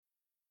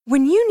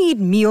When you need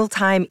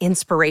mealtime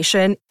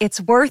inspiration,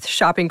 it's worth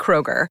shopping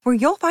Kroger, where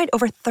you'll find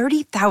over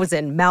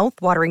 30,000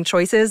 mouth-watering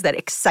choices that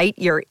excite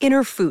your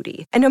inner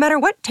foodie. And no matter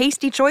what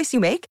tasty choice you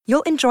make,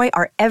 you'll enjoy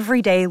our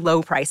everyday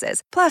low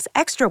prices, plus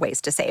extra ways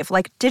to save,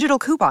 like digital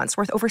coupons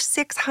worth over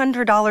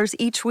 $600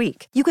 each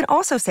week. You can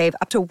also save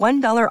up to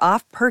 $1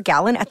 off per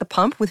gallon at the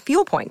pump with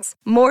fuel points.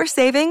 More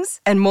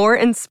savings and more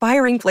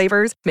inspiring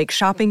flavors make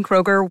shopping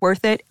Kroger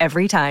worth it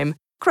every time.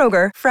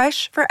 Kroger,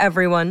 fresh for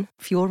everyone.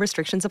 Fuel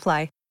restrictions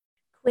apply.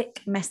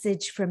 Quick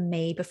message from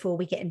me before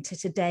we get into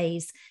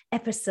today's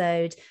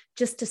episode,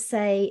 just to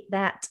say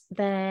that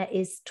there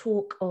is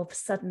talk of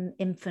sudden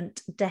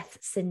infant death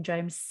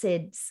syndrome,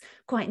 SIDS,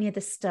 quite near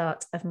the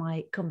start of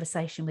my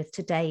conversation with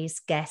today's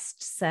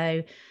guest.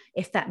 So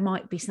if that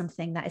might be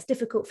something that is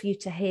difficult for you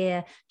to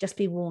hear, just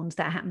be warned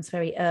that happens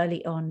very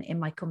early on in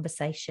my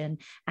conversation.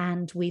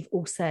 And we've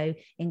also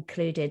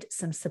included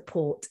some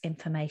support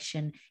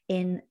information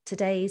in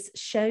today's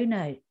show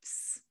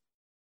notes.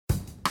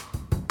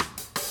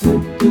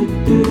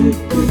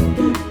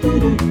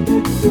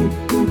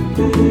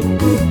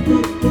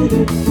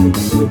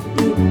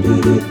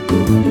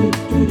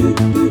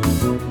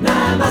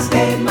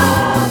 Namaste,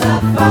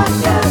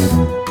 motherfuckers.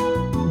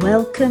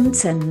 Welcome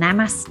to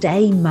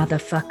Namaste,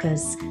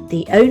 Motherfuckers,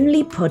 the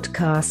only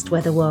podcast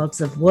where the worlds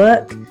of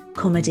work,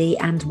 comedy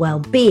and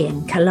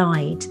well-being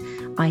collide.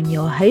 I'm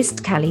your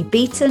host, Callie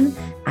Beaton,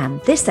 and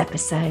this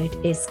episode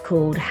is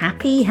called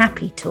Happy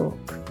Happy Talk.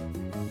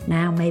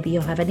 Now maybe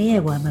you'll have an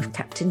earworm of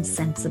Captain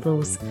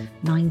Sensible's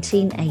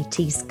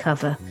 1980s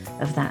cover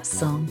of that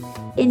song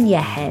in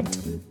your head.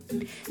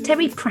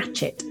 Terry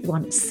Pratchett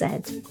once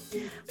said,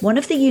 "One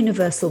of the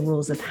universal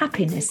rules of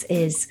happiness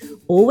is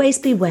always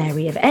be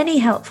wary of any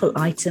helpful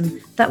item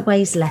that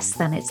weighs less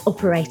than its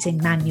operating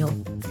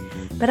manual."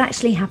 But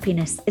actually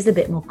happiness is a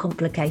bit more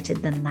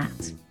complicated than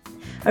that.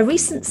 A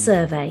recent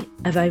survey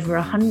of over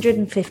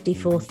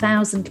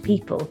 154,000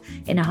 people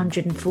in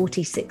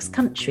 146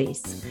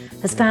 countries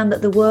has found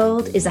that the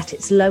world is at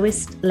its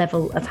lowest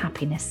level of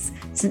happiness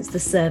since the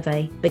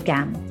survey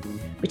began,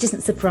 which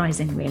isn't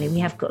surprising really. We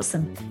have got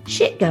some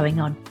shit going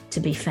on, to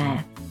be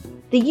fair.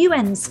 The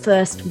UN's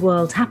first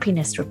World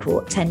Happiness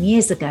Report 10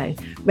 years ago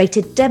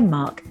rated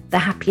Denmark the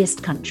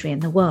happiest country in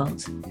the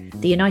world.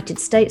 The United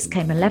States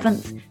came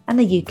 11th and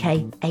the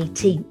UK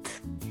 18th.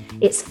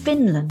 It's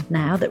Finland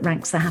now that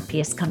ranks the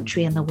happiest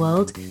country in the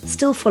world,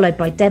 still followed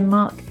by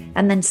Denmark,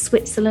 and then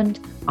Switzerland,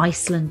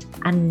 Iceland,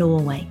 and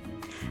Norway.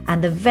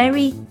 And the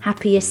very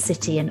happiest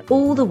city in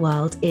all the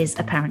world is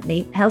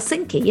apparently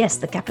Helsinki, yes,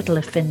 the capital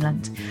of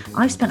Finland.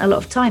 I've spent a lot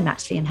of time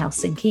actually in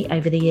Helsinki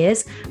over the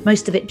years,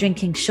 most of it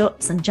drinking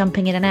shots and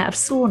jumping in and out of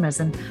saunas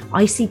and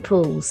icy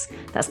pools.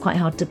 That's quite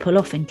hard to pull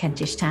off in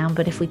Kentish Town,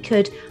 but if we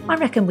could, I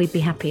reckon we'd be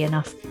happy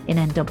enough in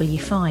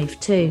NW5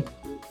 too.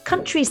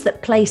 Countries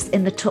that place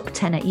in the top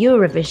 10 at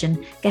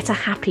Eurovision get a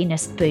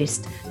happiness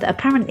boost that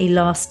apparently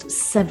lasts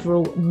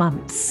several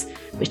months,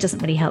 which doesn't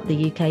really help the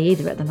UK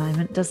either at the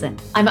moment, does it?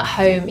 I'm at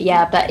home,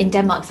 yeah, but in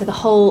Denmark for the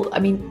whole,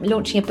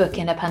 launching a book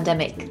in a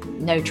pandemic,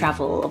 no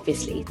travel,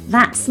 obviously.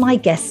 That's my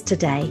guest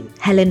today,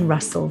 Helen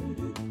Russell.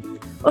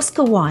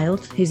 Oscar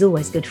Wilde, who's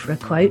always good for a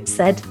quote,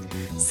 said,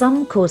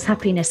 "Some cause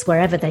happiness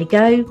wherever they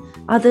go,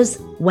 others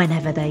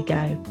whenever they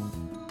go."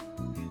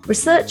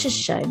 Research has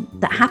shown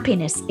that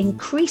happiness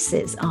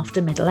increases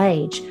after middle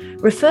age,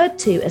 referred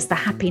to as the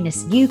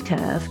happiness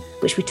U-curve,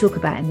 which we talk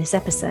about in this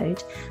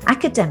episode.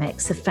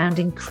 Academics have found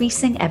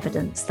increasing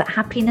evidence that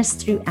happiness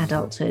through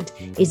adulthood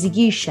is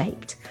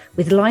U-shaped,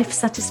 with life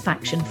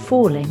satisfaction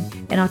falling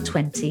in our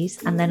 20s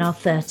and then our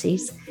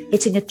 30s,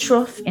 hitting a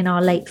trough in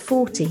our late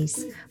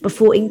 40s,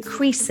 before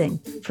increasing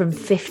from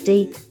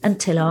 50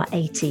 until our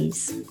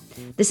 80s.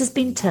 This has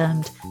been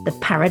termed the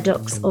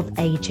paradox of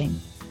aging.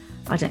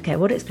 I don't care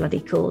what it's bloody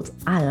called.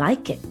 I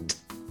like it.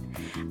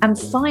 And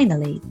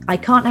finally, I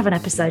can't have an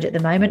episode at the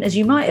moment, as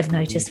you might have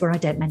noticed, where I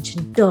don't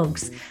mention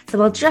dogs.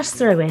 So I'll just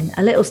throw in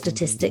a little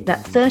statistic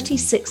that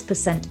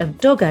 36% of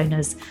dog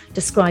owners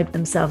describe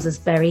themselves as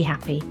very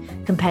happy,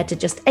 compared to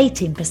just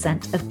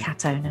 18% of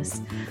cat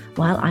owners.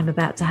 Well, I'm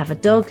about to have a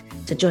dog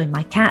to join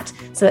my cat,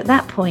 so at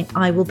that point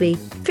I will be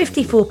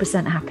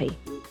 54% happy.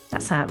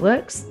 That's how it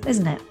works,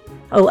 isn't it?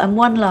 Oh, and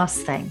one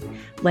last thing.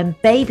 When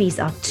babies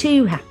are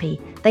too happy,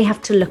 they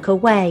have to look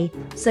away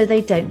so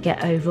they don't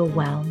get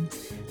overwhelmed.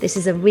 This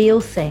is a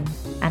real thing,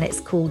 and it's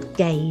called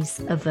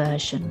gaze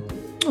aversion.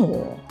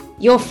 Oh,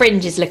 your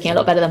fringe is looking a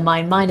lot better than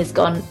mine. Mine has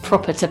gone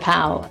proper to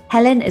pow.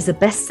 Helen is a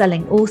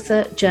best-selling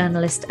author,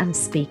 journalist and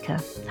speaker.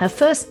 Her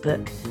first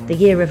book, The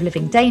Year of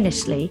Living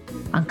Danishly,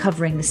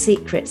 uncovering the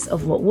secrets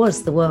of what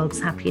was the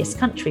world's happiest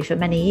country for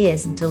many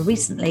years until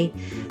recently,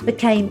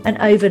 became an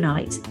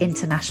overnight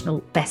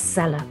international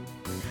bestseller.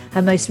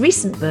 Her most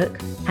recent book,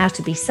 How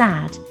to Be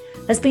Sad,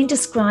 has been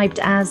described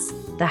as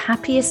the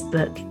happiest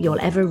book you'll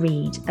ever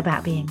read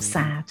about being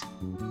sad.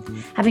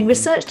 Having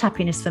researched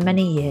happiness for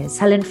many years,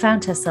 Helen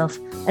found herself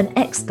an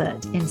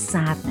expert in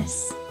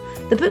sadness.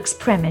 The book's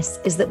premise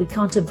is that we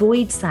can't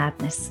avoid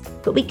sadness,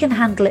 but we can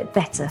handle it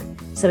better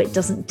so it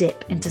doesn't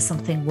dip into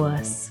something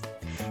worse.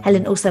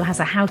 Helen also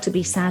has a How to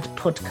Be Sad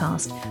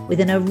podcast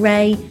with an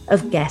array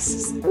of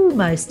guests,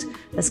 almost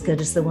as good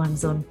as the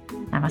ones on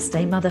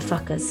Namaste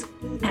Motherfuckers.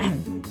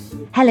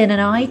 Helen and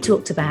I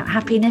talked about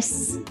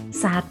happiness,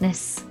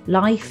 sadness,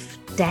 life,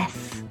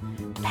 death,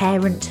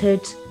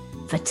 parenthood,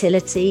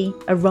 fertility,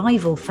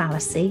 arrival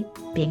fallacy,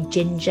 being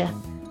ginger,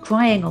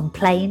 crying on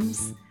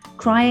planes,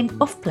 crying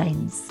off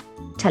planes,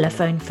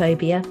 telephone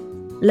phobia,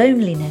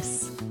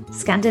 loneliness,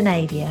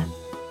 Scandinavia,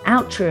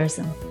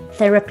 altruism,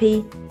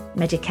 therapy,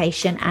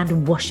 medication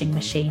and washing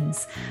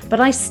machines. But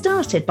I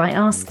started by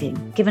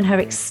asking, given her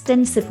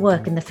extensive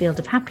work in the field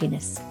of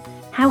happiness,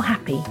 how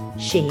happy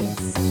she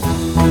is.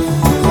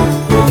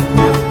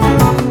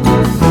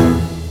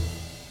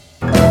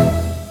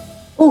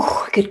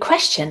 Oh, good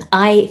question.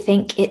 I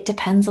think it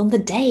depends on the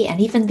day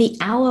and even the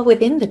hour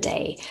within the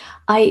day.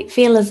 I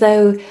feel as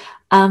though,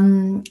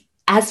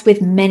 as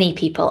with many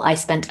people, I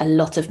spent a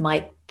lot of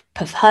my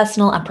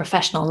personal and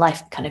professional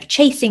life kind of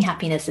chasing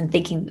happiness and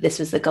thinking that this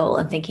was the goal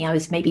and thinking I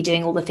was maybe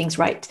doing all the things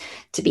right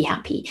to be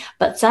happy.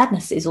 But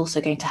sadness is also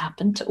going to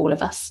happen to all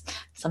of us,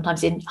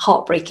 sometimes in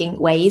heartbreaking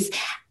ways.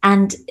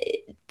 And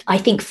I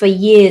think for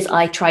years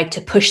I tried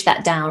to push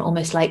that down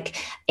almost like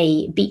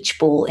a beach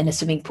ball in a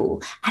swimming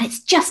pool, and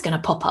it's just going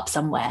to pop up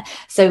somewhere.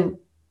 So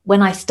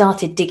when I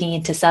started digging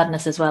into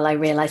sadness as well, I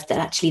realized that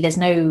actually there's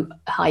no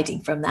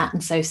hiding from that.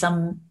 And so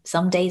some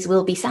days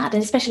will be sad,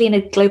 and especially in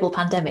a global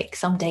pandemic,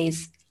 some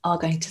days are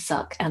going to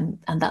suck, and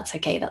that's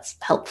okay. That's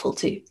helpful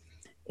too.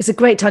 It's a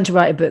great time to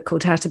write a book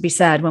called How to Be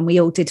Sad, when we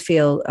all did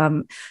feel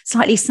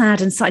slightly sad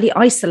and slightly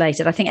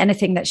isolated. I think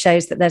anything that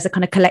shows that there's a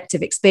kind of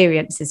collective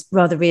experience is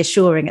rather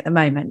reassuring at the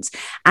moment.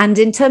 And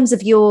in terms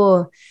of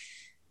your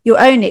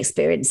own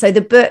experience, so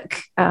the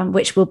book,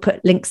 which we'll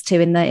put links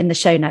to in the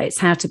show notes,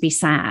 How to Be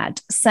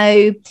Sad.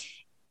 So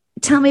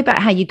tell me about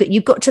how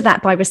you got to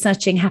that by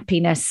researching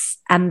happiness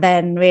and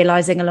then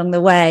realizing along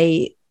the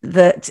way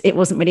that it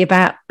wasn't really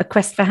about a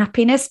quest for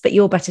happiness, but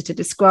you're better to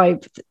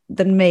describe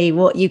than me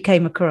what you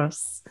came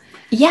across.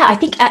 Yeah, I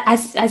think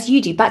as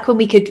you do, back when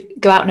we could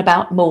go out and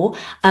about more,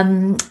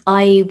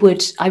 I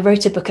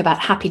wrote a book about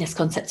happiness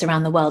concepts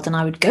around the world, and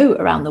I would go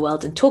around the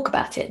world and talk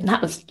about it. And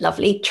that was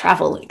lovely,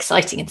 travel,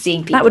 exciting, and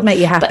seeing people. That would make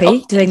you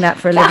happy, doing that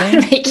for a living. That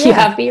would make you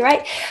happy,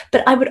 right?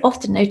 But I would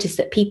often notice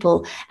that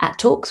people at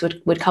talks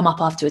would come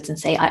up afterwards and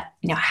say,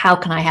 how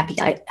can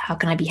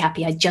I be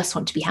happy? I just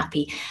want to be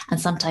happy.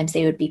 And sometimes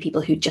they would be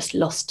people who just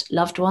lost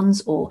loved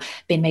ones or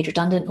been made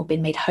redundant or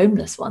been made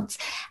homeless once.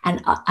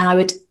 And I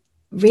would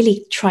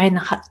really try and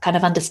kind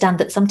of understand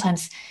that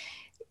sometimes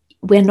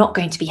we're not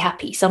going to be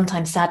happy.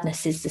 Sometimes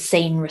sadness is the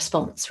sane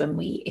response when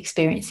we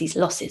experience these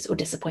losses or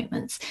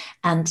disappointments.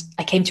 And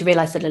I came to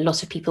realize that a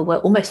lot of people were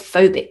almost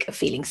phobic of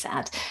feeling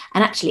sad.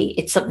 And actually,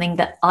 it's something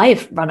that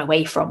I've run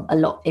away from a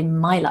lot in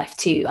my life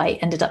too. I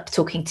ended up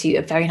talking to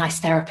a very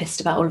nice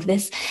therapist about all of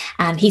this.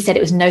 And he said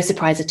it was no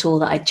surprise at all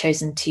that I'd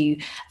chosen to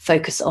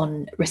focus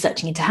on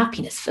researching into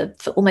happiness for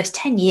almost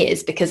 10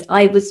 years, because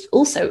I was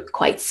also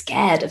quite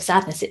scared of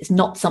sadness. It's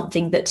not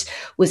something that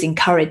was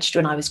encouraged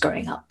when I was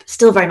growing up.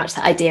 Still very much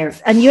that idea of...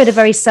 And you had a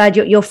very sad,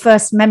 your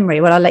first memory.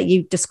 Well, I'll let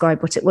you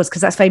describe what it was,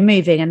 because that's very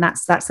moving, and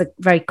that's a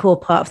very core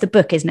part of the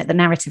book, isn't it? The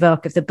narrative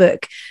arc of the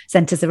book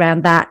centers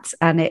around that,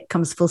 and it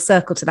comes full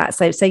circle to that.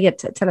 So yeah,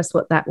 tell us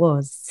what that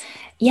was.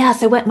 Yeah,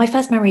 so my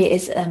first memory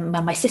is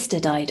when my sister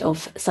died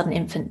of sudden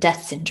infant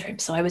death syndrome.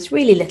 So I was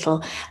really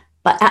little.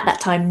 But at that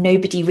time,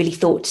 nobody really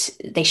thought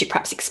they should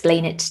perhaps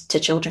explain it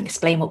to children,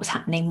 explain what was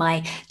happening.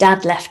 My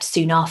dad left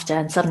soon after,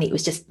 and suddenly it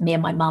was just me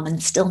and my mum,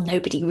 and still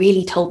nobody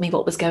really told me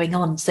what was going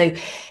on. So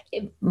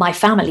my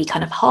family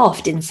kind of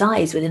halved in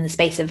size within the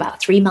space of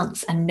about 3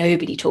 months, and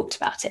nobody talked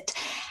about it.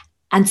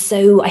 And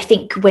so I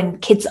think when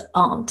kids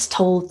aren't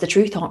told the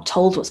truth, aren't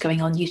told what's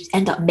going on, you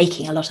end up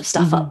making a lot of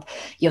stuff up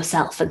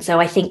yourself. And so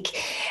I think,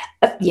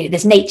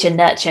 there's nature,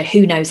 nurture,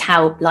 who knows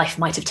how life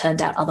might have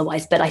turned out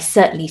otherwise. But I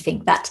certainly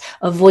think that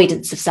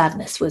avoidance of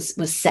sadness was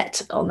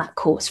set on that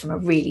course from a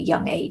really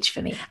young age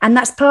for me. And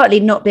that's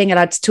partly not being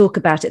allowed to talk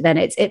about it then.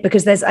 It's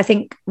because there's, I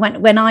think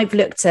when I've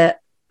looked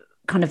at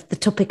kind of the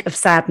topic of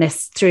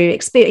sadness through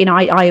experience,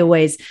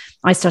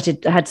 I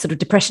had sort of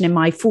depression in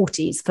my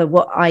 40s for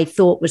what I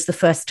thought was the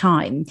first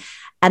time.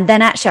 And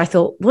then actually I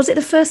thought, was it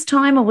the first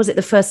time, or was it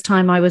the first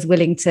time I was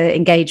willing to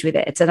engage with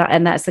it?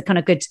 And that's a kind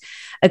of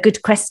a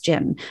good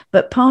question.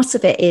 But part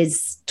of it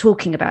is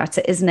talking about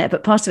it, isn't it?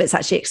 But part of it's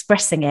actually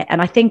expressing it.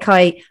 And I think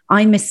I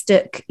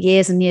mistook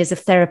years and years of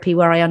therapy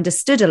where I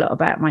understood a lot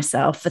about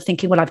myself for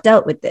thinking, well, I've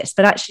dealt with this.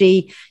 But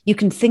actually you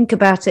can think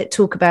about it,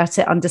 talk about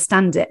it,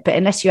 understand it. But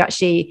unless you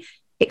actually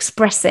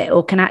express it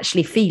or can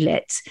actually feel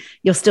it,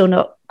 you're still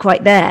not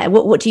quite there.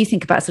 What do you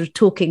think about sort of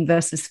talking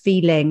versus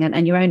feeling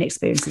and your own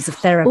experiences of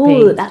therapy?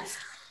 Oh,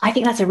 I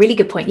think that's a really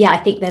good point. Yeah, I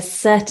think there's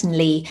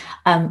certainly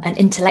an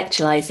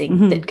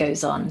intellectualizing that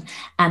goes on,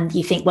 and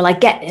you think, well, I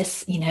get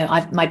this,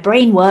 my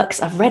brain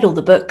works, I've read all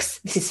the books,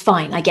 this is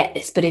fine, I get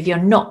this. But if you're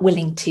not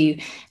willing to,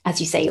 as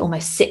you say,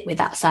 almost sit with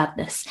that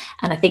sadness,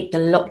 and I think the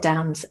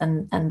lockdowns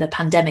and the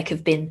pandemic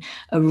have been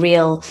a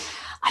real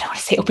I don't want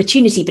to say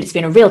opportunity, but it's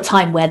been a real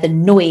time where the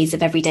noise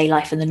of everyday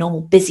life and the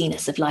normal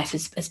busyness of life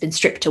has been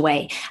stripped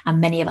away.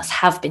 And many of us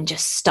have been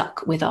just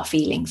stuck with our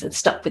feelings and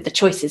stuck with the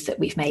choices that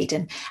we've made,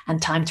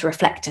 and time to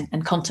reflect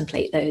and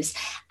contemplate those.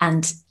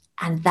 And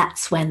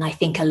that's when I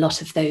think a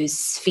lot of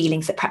those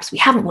feelings that perhaps we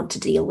haven't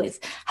wanted to deal with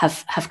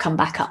have come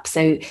back up.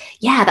 So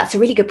yeah, that's a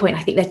really good point.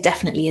 I think there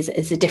definitely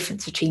is a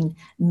difference between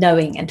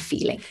knowing and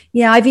feeling.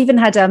 Yeah, I've even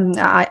had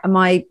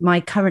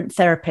my current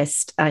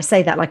therapist, I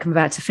say that like I'm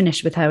about to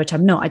finish with her, which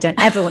I'm not. I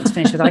don't ever want to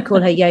finish with her. I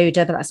call her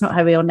Yoda, but that's not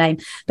her real name.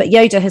 But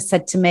Yoda has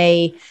said to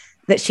me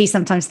that she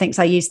sometimes thinks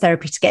I use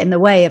therapy to get in the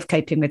way of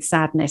coping with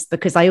sadness,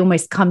 because I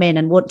almost come in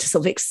and want to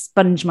sort of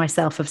expunge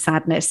myself of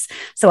sadness.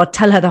 So I'll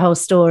tell her the whole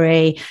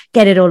story,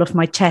 get it all off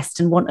my chest,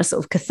 and want a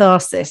sort of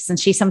catharsis. And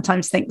she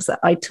sometimes thinks that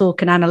I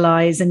talk and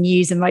analyze and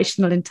use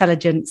emotional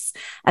intelligence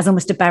as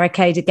almost a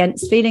barricade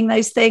against feeling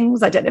those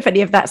things. I don't know if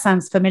any of that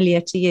sounds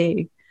familiar to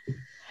you.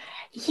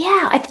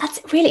 Yeah,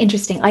 that's really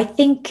interesting. I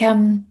think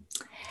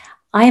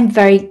I am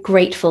very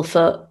grateful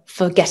for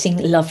getting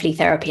lovely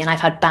therapy, and I've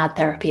had bad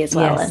therapy as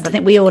well. Yes, and I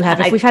think we all have.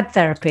 If we've had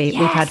therapy, yes,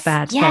 we've had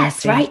bad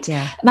yes, therapy. Right.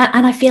 Yeah.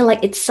 And I feel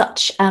like it's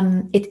such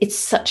it's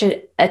such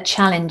a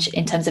challenge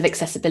in terms of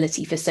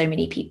accessibility for so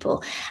many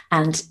people,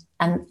 and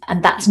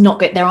that's not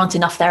good. There aren't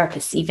enough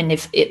therapists, even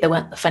if there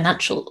weren't the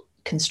financial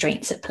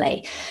constraints at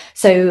play.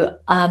 So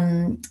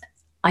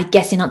I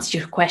guess in answer to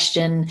your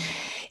question,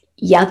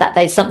 yeah, that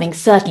is something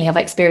certainly I've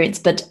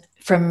experienced, but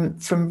from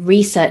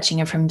researching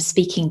and from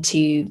speaking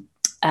to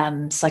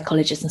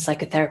psychologists and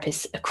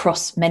psychotherapists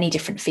across many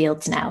different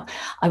fields now,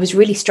 I was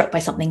really struck by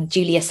something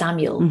Julia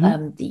Samuel,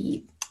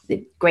 the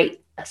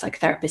great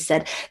psychotherapist,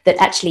 said, that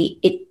actually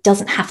it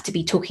doesn't have to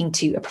be talking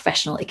to a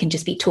professional. It can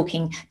just be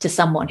talking to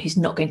someone who's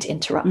not going to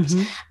interrupt,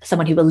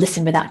 someone who will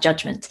listen without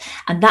judgment.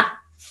 And that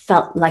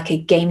felt like a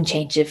game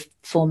changer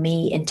for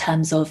me in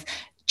terms of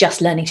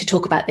just learning to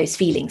talk about those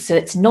feelings. So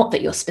it's not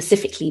that you're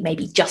specifically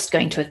maybe just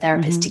going to a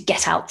therapist to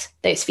get out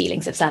those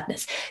feelings of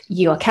sadness.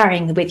 You are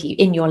carrying them with you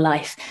in your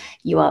life.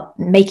 You are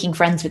making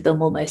friends with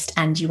them almost,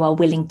 and you are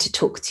willing to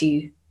talk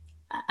to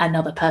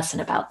another person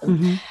about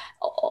them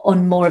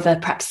on more of a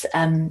perhaps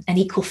an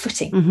equal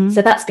footing.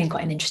 So that's been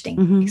quite an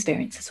interesting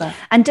experience as well.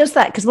 And does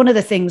that, because one of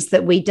the things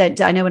that we don't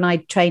do, I know when I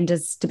trained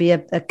as to be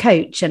a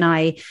coach,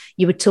 and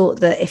you were taught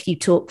that if you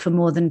talk for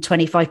more than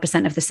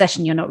 25% of the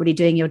session, you're not really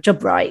doing your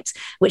job right,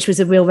 which was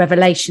a real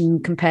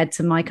revelation compared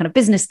to my kind of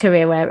business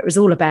career, where it was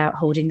all about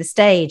holding the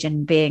stage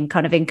and being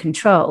kind of in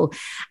control.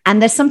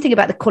 And there's something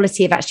about the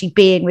quality of actually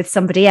being with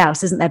somebody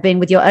else, isn't there? Being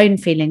with your own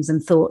feelings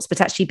and thoughts,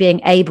 but actually being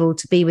able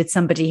to be with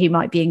somebody who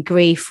might be in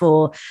grief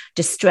or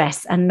distress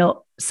and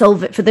not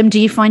solve it for them. Do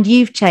you find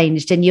you've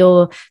changed in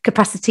your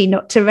capacity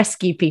not to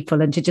rescue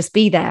people and to just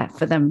be there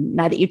for them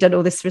now that you've done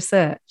all this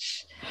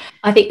research?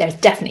 I think there's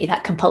definitely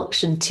that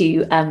compulsion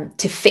to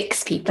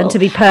fix people and to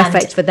be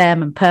perfect for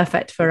them and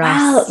perfect for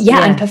us.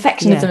 Yeah, and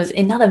perfectionism is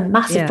another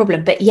massive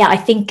problem. But yeah, I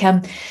think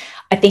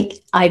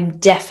I'm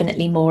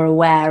definitely more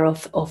aware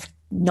of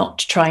not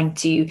trying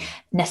to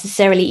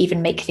necessarily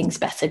even make things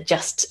better,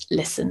 just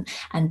listen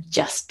and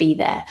just be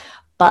there.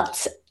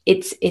 But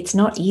it's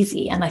not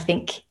easy, and I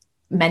think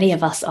many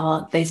of us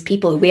are those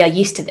people. We're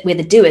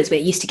the doers. We're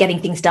used to getting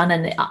things done,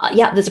 and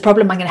there's a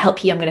problem, I'm going to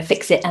help you, I'm going to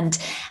fix it,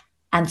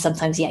 and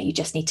sometimes you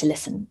just need to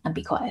listen and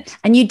be quiet.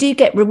 And you do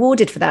get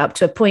rewarded for that up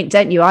to a point,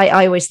 don't you?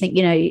 I always think,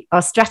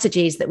 our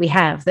strategies that we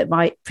have that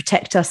might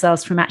protect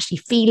ourselves from actually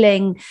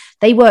feeling,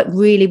 they work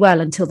really well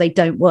until they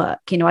don't work.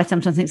 I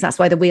sometimes think that's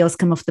why the wheels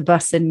come off the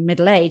bus in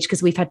middle age,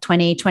 because we've had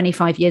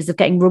 20-25 years of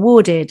getting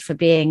rewarded for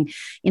being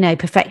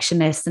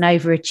perfectionists and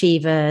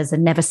overachievers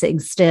and never sitting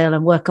still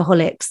and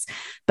workaholics.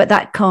 But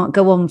that can't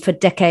go on for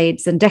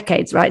decades and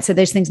decades, right? So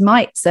those things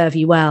might serve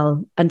you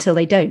well until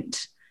they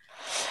don't.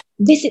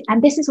 This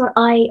is what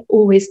I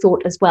always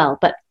thought as well.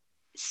 But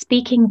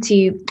speaking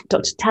to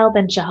Dr. Tal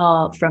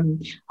Ben-Shahar from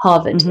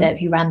Harvard,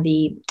 who ran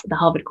the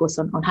Harvard course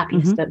on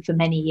happiness for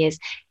many years,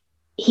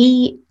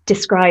 he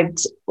described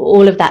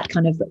all of that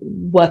kind of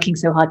working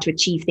so hard to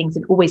achieve things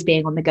and always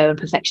being on the go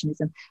and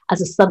perfectionism as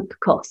a sunk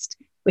cost,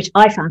 which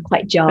I found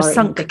quite jarring. A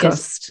sunk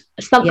cost,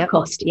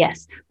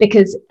 yes,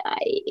 because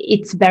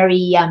it's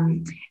very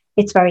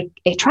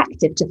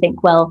attractive to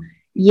think, well,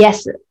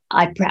 yes,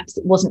 perhaps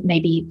it wasn't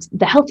maybe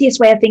the healthiest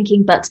way of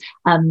thinking, but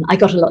I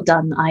got a lot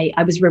done.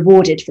 I was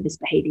rewarded for this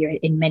behavior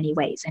in many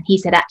ways. And he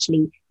said,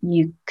 actually,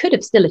 you could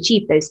have still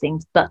achieved those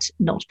things, but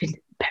not been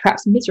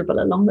perhaps miserable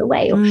along the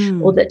way,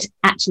 or that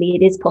actually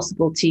it is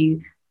possible to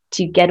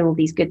get all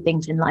these good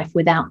things in life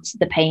without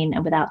the pain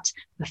and without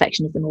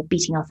perfectionism or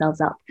beating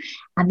ourselves up.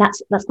 And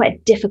that's quite a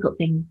difficult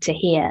thing to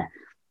hear.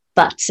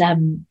 But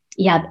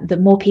the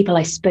more people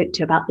I spoke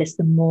to about this,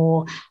 the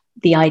more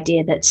the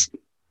idea that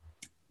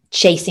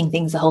chasing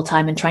things the whole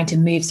time and trying to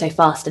move so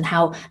fast, and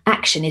how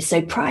action is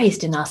so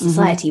prized in our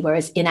society,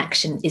 whereas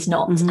inaction is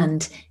not.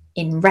 And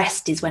in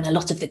rest is when a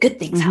lot of the good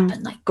things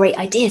happen, like great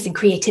ideas and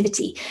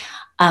creativity.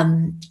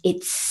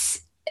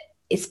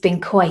 it's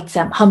been quite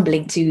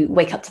humbling to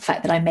wake up to the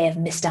fact that I may have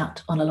missed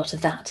out on a lot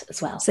of that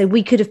as well. So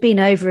we could have been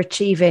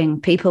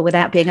overachieving people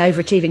without being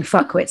overachieving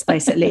fuckwits,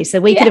 basically. So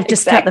we could have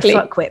just cut the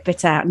fuckwit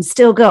bit out and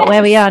still got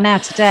where we are now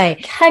today.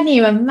 Can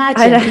you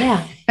imagine?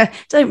 Yeah.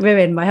 Don't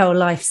ruin my whole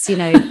life's,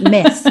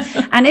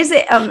 myth. And is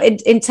it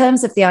in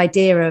terms of the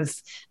idea of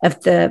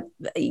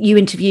you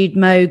interviewed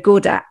Mo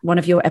Gawdat, one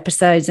of your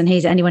episodes, and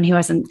he's, anyone who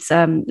hasn't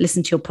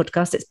listened to your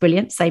podcast, it's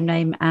brilliant, same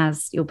name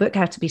as your book,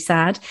 How to Be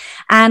Sad.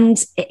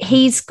 And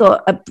he's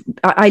got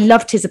I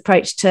loved his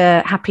approach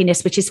to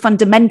happiness, which is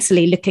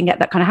fundamentally looking at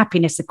that kind of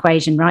happiness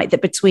equation, right?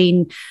 That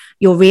between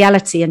your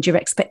reality and your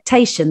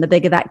expectation, the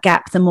bigger that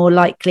gap, the more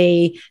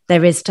likely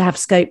there is to have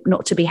scope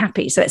not to be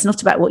happy. So it's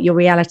not about what your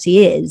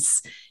reality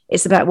is,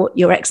 it's about what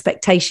your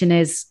expectation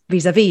is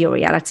vis-a-vis your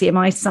reality. Am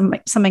I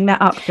summing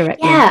that up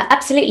correctly? Yeah,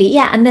 absolutely.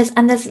 Yeah, and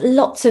there's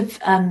lots of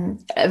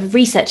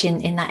research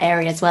in that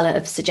area as well,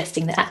 of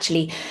suggesting that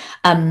actually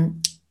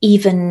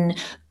even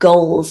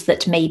goals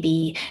that may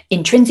be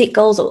intrinsic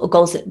goals, or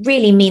goals that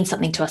really mean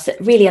something to us,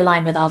 that really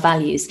align with our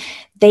values,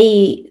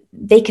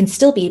 they can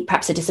still be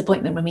perhaps a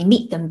disappointment when we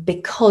meet them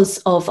because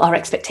of our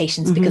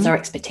expectations, because our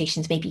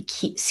expectations may be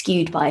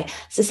skewed by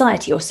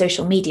society or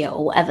social media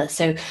or whatever.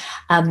 So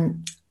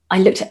I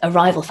looked at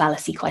arrival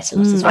fallacy quite a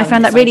lot as well. I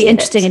found that really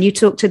interesting. And you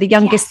talked to the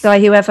youngest guy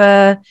who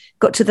ever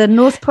got to the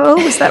North Pole,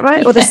 was that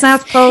right? Or the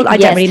South Pole? I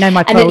don't really know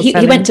my poles. And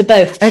he went to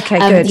both. Okay,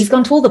 good. He's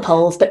gone to all the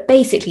poles, but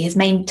basically his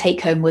main take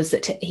home was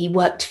that he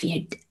worked for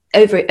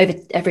over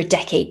a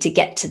decade to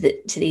get to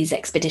these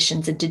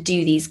expeditions and to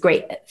do these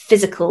great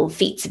physical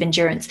feats of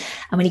endurance.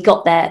 And when he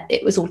got there,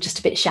 it was all just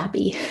a bit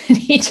shabby.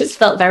 He just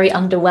felt very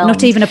underwhelmed.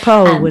 Not even a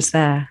pole was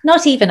there.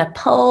 Not even a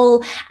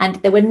pole, and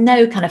there were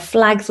no kind of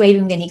flags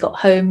waving when he got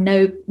home.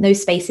 No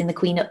space in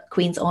the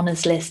Queen's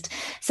honours list.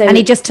 So, and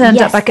he just turned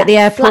up back at the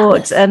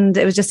airport, flatness. And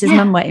it was just his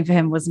mum waiting for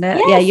him, wasn't it?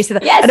 Yes, yeah, you said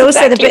that. Yes, and also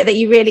exactly. the bit that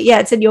you really,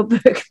 it's in your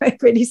book.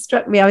 It really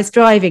struck me. I was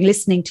driving,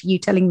 listening to you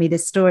telling me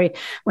this story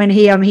when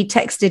he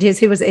texted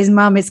his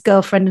mum, his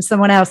girlfriend, and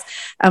someone else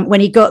when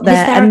he got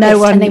there, and no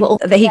one, and they were all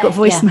that he got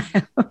voicemail.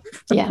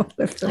 Yeah,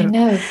 I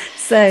know.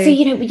 So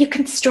you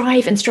can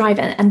strive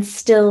and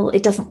still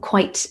it doesn't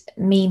quite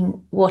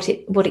mean what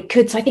it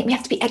could. So I think we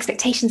have to be,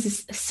 expectations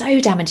is so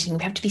damaging.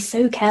 We have to be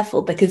so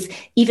careful, because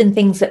even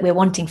things that we're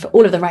wanting for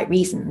all of the right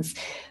reasons,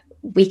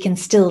 we can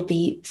still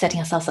be setting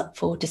ourselves up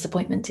for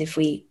disappointment if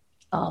we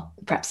are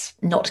perhaps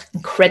not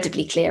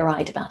incredibly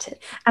clear-eyed about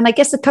it. And I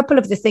guess a couple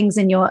of the things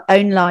in your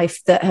own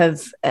life that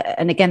have,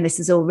 and again, this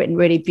is all written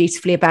really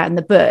beautifully about in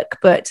the book,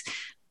 but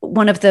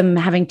one of them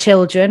having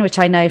children, which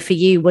I know for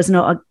you was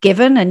not a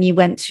given, and you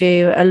went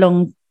through a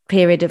long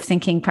period of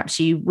thinking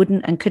perhaps you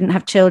wouldn't and couldn't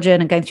have children,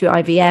 and going through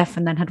IVF,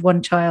 and then had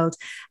one child,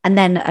 and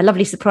then a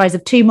lovely surprise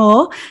of two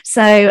more.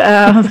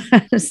 So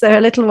so a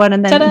little one,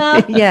 and then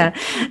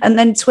and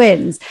then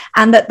twins,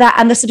 and that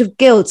and the sort of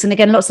guilt. And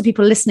again, lots of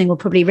people listening will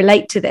probably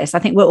relate to this. I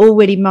think we're all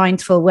really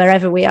mindful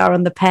wherever we are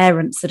on the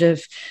parent sort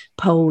of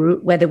pole,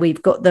 whether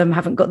we've got them,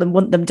 haven't got them,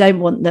 want them, don't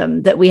want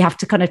them, that we have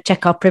to kind of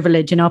check our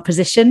privilege and our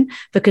position,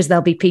 because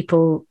there'll be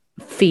people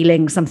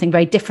feeling something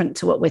very different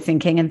to what we're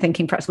thinking, and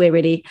thinking perhaps we're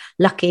really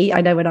lucky.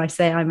 I know when I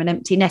say I'm an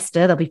empty nester,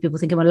 there'll be people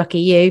thinking, well, lucky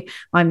you,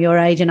 I'm your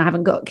age and I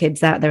haven't got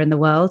kids out there in the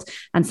world.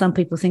 And some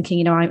people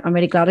thinking, I'm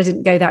really glad I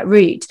didn't go that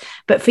route.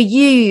 But for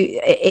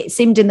you, it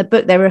seemed in the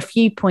book there were a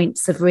few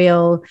points of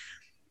real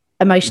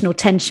emotional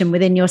tension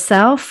within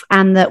yourself,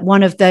 and that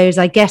one of those,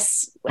 I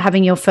guess,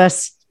 having your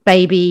first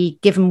baby,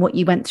 given what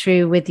you went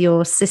through with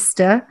your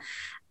sister,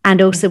 and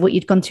also what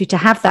you'd gone through to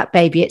have that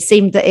baby, it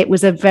seemed that it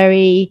was a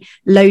very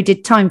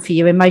loaded time for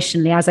you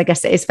emotionally, as I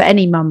guess it is for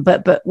any mum.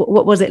 But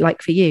what was it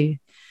like for you?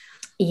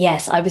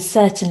 Yes, I was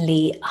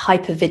certainly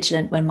hyper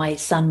vigilant when my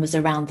son was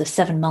around the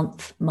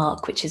 7-month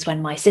mark, which is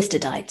when my sister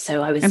died.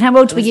 So I was. And how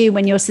old were you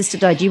when your sister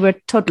died? You were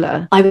a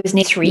toddler. I was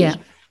near 3.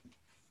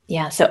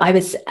 Yeah. So I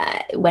was,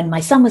 when my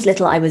son was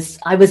little, I was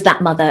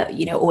that mother,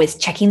 always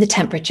checking the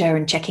temperature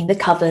and checking the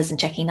covers and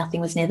checking nothing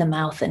was near the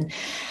mouth and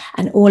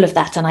all of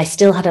that. And I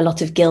still had a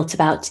lot of guilt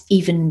about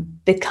even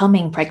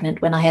becoming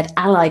pregnant when I had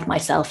allied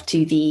myself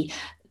to the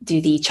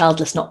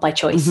childless not by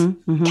choice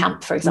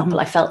camp, for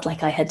example. I felt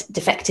like I had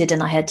defected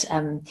and I had,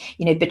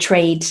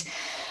 betrayed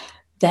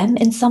them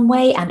in some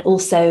way. And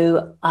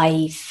also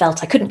I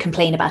felt I couldn't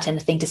complain about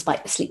anything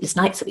despite the sleepless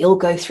nights that we all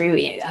go through.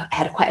 I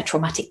had quite a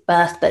traumatic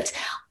birth, but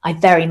I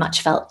very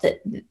much felt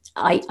that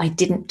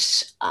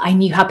I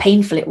knew how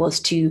painful it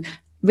was to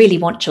really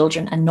want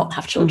children and not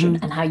have children,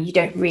 and how you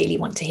don't really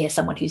want to hear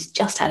someone who's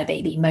just had a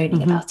baby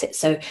moaning about it.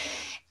 So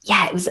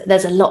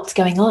there's a lot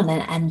going on.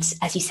 And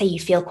as you say,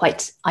 you feel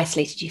quite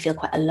isolated, you feel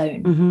quite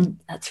alone. And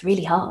that's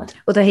really hard.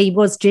 Although he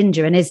was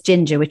ginger and is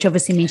ginger, which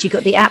obviously means you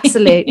got the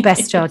absolute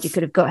best child you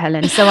could have got,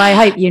 Helen. So I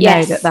hope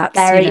know that's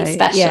very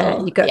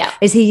special.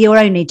 Is he your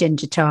only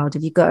ginger child?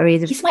 Have you got her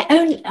either? He's my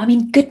only,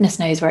 goodness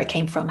knows where it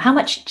came from. How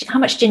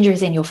much ginger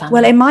is in your family?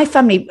 Well, in my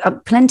family,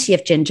 plenty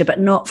of ginger, but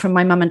not from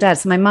my mum and dad.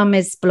 So my mum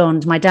is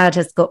blonde, my dad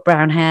has got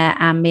brown hair,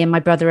 and me and my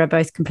brother are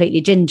both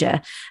completely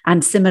ginger.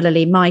 And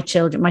similarly, my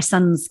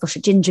son's got a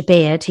ginger ginger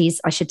beard.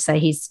 I should say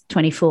he's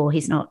 24.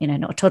 He's not,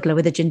 not a toddler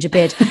with a ginger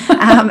beard.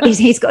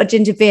 He's got a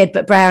ginger beard,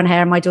 but brown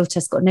hair. And my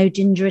daughter's got no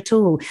ginger at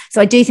all.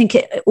 So I do think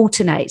it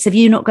alternates. Have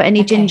you not got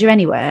any ginger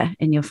anywhere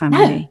in your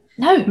family?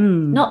 No,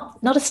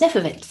 not a sniff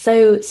of it.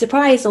 So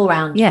surprise all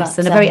round. Yes,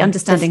 and a very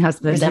understanding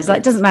husband. He's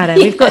like, doesn't matter.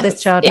 We've got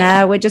this child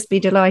now. We'll just be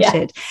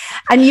delighted. Yeah.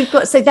 And you've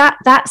got, so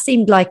that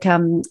seemed like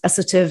a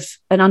sort of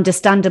an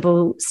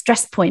understandable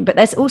stress point, but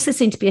there's also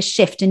seemed to be a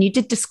shift, and you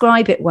did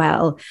describe it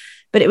well,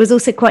 but it was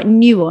also quite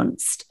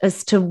nuanced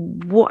as to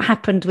what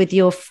happened with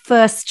your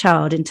first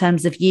child in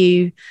terms of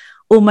you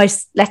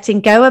almost letting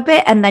go a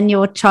bit, and then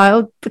your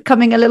child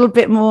becoming a little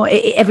bit more,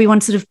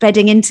 everyone sort of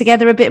bedding in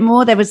together a bit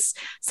more. There was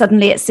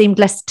suddenly, it seemed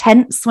less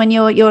tense when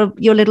your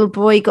little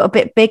boy got a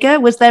bit bigger.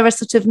 Was there a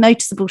sort of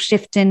noticeable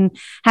shift in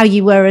how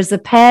you were as a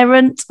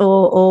parent,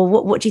 or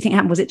what do you think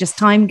happened? Was it just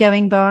time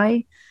going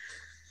by?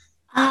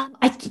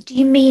 Do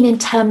you mean in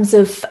terms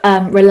of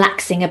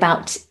relaxing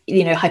about,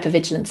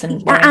 hypervigilance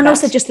and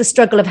also just the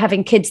struggle of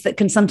having kids that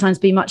can sometimes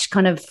be much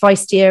kind of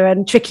feistier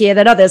and trickier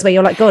than others, where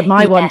you're like, God,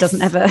 my one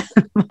doesn't ever,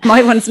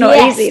 my one's not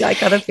easy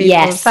like other people's.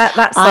 Yes, that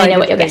I know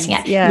what you're getting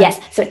at. Yeah. Yes,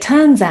 so it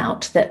turns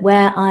out that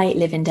where I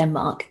live in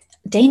Denmark,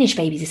 Danish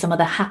babies are some of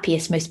the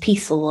happiest, most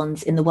peaceful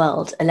ones in the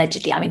world,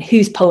 allegedly. I mean,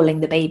 who's polling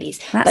the babies?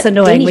 That's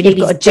annoying when you've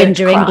got a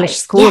ginger English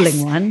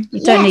squalling one.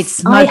 You don't need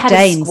smug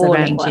Danes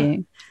around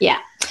you. Yeah.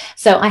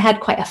 So I had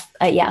quite a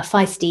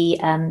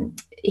feisty,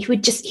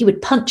 he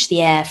would punch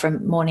the air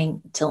from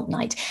morning till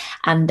night,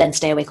 and then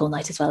stay awake all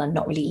night as well, and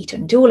not really eat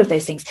and do all of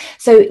those things.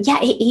 So yeah,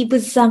 he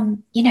was,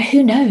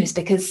 who knows,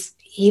 because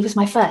he was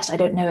my first. I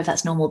don't know if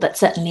that's normal, but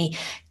certainly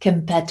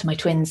compared to my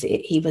twins,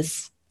 he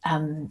was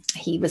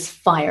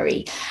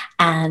fiery.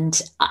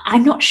 And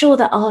I'm not sure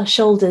that our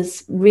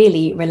shoulders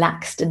really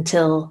relaxed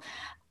until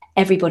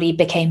everybody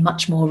became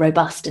much more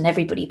robust, and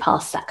everybody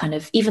passed that kind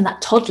of, even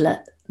that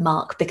toddler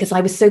mark, because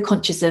I was so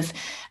conscious of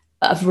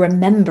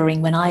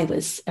remembering when I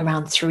was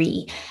around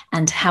 3,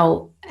 and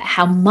how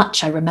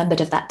much I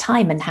remembered of that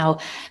time, and how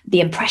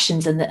the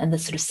impressions and the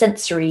sort of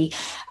sensory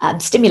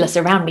stimulus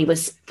around me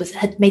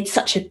had made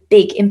such a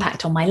big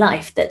impact on my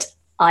life, that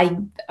I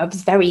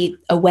was very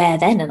aware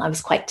then, and I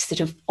was quite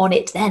sort of on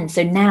it then.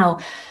 So now,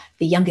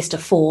 the youngest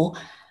of 4,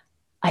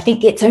 I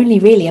think it's only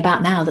really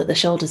about now that the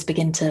shoulders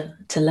begin to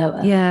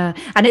lower. Yeah,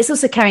 and it's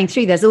also carrying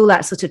through. There's all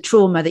that sort of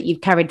trauma that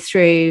you've carried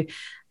through.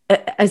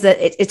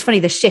 It's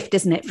funny, the shift,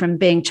 isn't it, from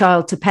being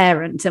child to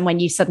parent, and when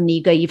you suddenly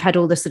go, you've had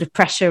all the sort of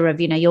pressure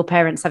of your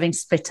parents having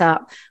split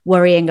up,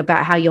 worrying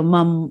about how your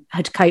mum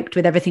had coped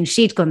with everything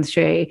she'd gone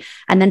through,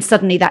 and then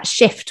suddenly that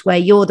shift where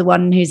you're the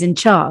one who's in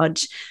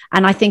charge.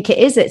 And I think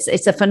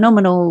it's a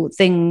phenomenal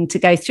thing to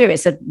go through.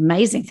 It's an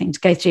amazing thing to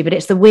go through, but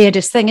it's the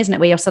weirdest thing, isn't it,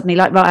 where you're suddenly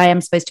like, right, I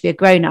am supposed to be a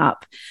grown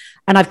up,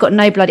 and I've got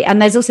no bloody, and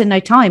there's also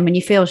no time when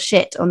you feel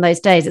shit on those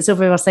days. It's all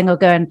very well saying, go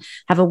and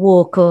have a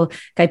walk or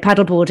go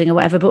paddleboarding or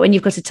whatever. But when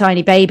you've got a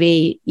tiny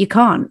baby, you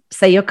can't.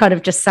 So you're kind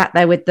of just sat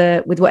there with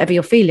whatever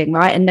you're feeling,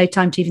 right? And no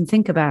time to even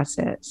think about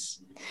it.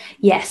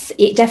 Yes,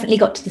 it definitely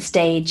got to the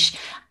stage,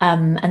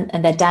 and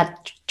their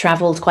dad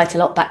travelled quite a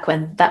lot back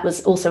when that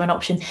was also an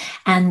option.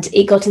 And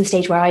it got to the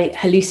stage where I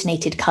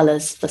hallucinated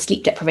colours. The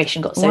sleep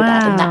deprivation got so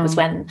bad. And that was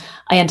when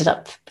I ended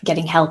up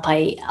getting help.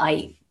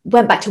 I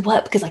went back to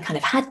work because I kind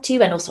of had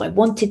to, and also I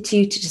wanted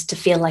to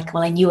feel like,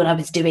 well, I knew what I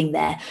was doing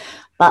there.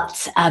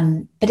 But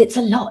it's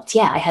a lot.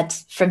 Yeah, I had,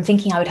 from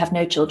thinking I would have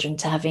no children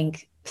to having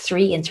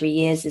 3 in 3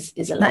 years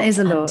is a lot. That is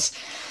a lot.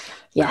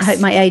 Yes. I hope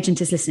my agent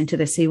is listening to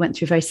this, who went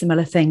through a very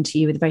similar thing to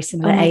you with a very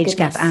similar age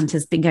gap, and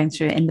has been going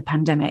through it in the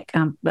pandemic.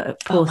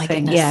 But poor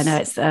thing. Goodness. Yeah, no,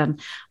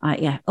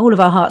 it's all of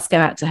our hearts go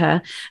out to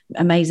her.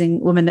 Amazing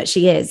woman that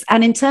she is.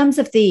 And in terms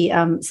of the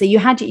so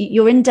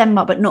you're in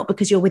Denmark, but not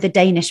because you're with a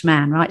Danish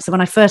man, right? So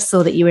when I first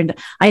saw that you were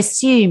I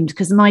assumed,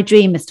 because my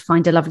dream is to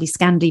find a lovely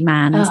Scandi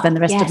man and spend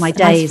the rest of my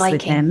days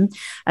with him,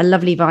 a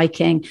lovely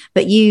Viking.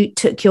 But you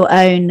took your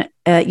own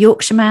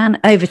Yorkshire man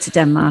over to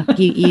Denmark.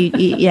 You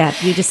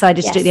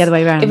decided to do it the other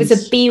way around. It was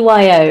a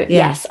BYO.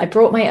 Yes, I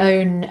brought my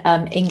own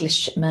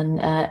Englishman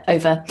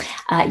over.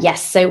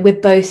 Yes, so we're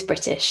both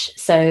British.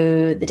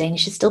 So the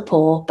Danish is still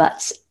poor,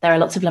 but there are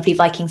lots of lovely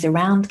Vikings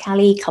around.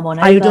 Callie, come on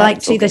over. I would like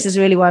to. This is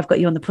really why I've got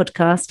you on the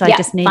podcast. I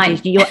just need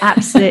you. You're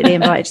absolutely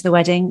invited to the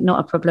wedding. Not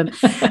a problem.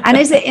 And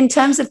is it in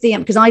terms of the,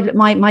 because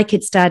my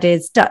kid's dad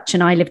is Dutch,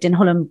 and I lived in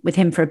Holland with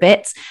him for a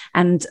bit,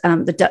 and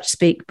the Dutch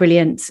speak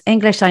brilliant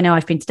English. I know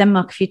I've been to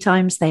Denmark a few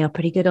times. They are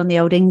pretty good on the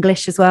old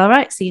English as well,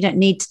 right? So you don't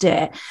need to do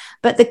it.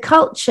 But the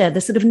culture, the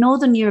sort of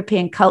Northern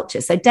European culture,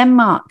 so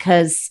Denmark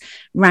has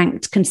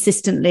ranked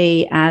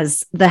consistently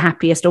as the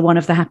happiest, or one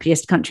of the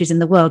happiest countries in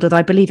the world, although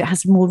I believe it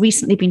has more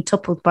recently been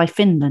toppled by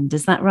Finland.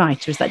 Is that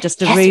right? Or is that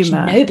just a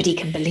rumour? Nobody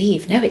can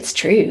believe. No, it's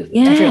true.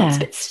 Yeah. Everyone's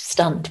a bit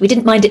stunned. We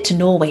didn't mind it to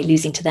Norway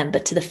losing to them,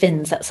 but to the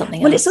Finns, that's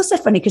something else. It's also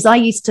funny because I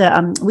used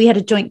to, we had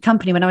a joint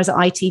company when I was at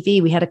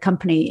ITV. We had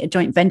a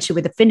joint venture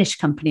with a Finnish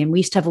company, and we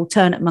used to have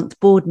alternate month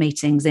board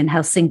meetings in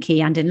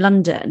Helsinki and in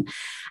London.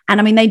 And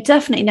I mean, they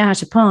definitely know how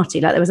to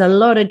party. Like there was a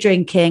lot of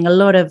drinking, a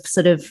lot of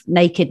sort of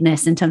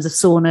nakedness in terms of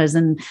saunas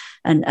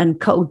and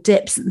cold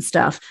dips and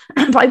stuff.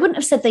 But I wouldn't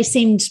have said they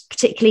seemed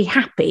particularly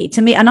happy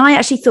to me. And I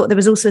actually thought there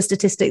was also a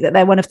statistic that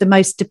they're one of the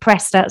most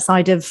depressed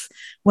outside of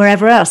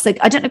wherever else. So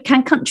I don't know,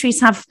 can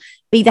countries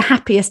be the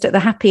happiest at the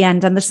happy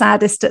end and the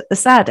saddest at the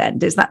sad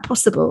end? Is that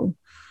possible?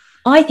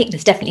 I think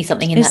there's definitely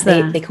something in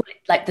that. They call it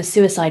like the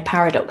suicide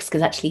paradox,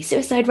 because actually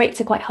suicide rates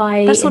are quite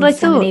high in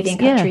Scandinavian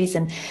countries,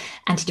 and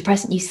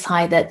antidepressant use is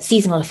high. That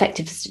seasonal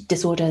affective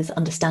disorders,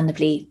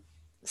 understandably,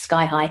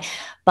 sky high.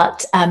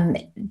 But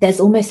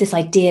there's almost this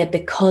idea,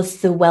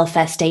 because the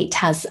welfare state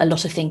has a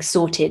lot of things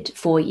sorted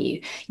for you.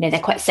 You know, they're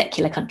quite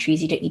secular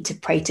countries. You don't need to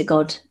pray to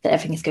God that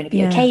everything is going to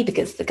be okay,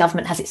 because the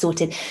government has it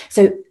sorted.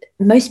 So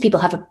most people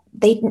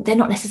they're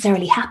not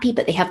necessarily happy,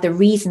 but they have the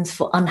reasons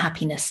for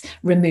unhappiness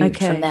removed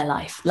from their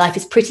life. Life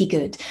is pretty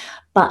good.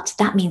 But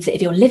that means that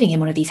if you're living in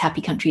one of these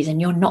happy countries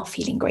and you're not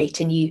feeling great,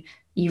 and you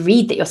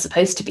read that you're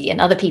supposed to be and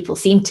other people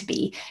seem to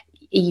be,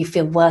 you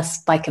feel worse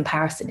by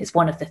comparison, is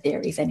one of the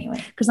theories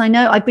anyway. Because I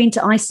know I've been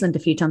to Iceland a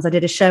few times. I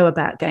did a show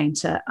about going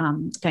to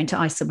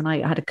Iceland when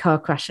I had a car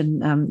crash and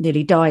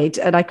nearly died,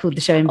 and I called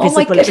the show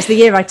Invisible. It was the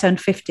year I turned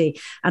 50,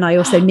 and I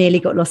also nearly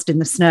got lost in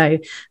the snow.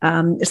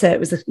 So it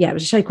was a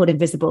show called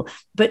Invisible.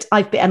 But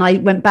I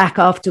went back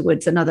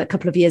afterwards another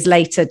couple of years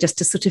later just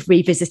to sort of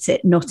revisit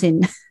it, not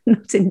in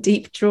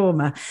deep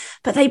trauma.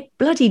 But they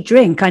bloody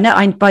drink. I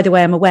know. By the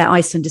way, I'm aware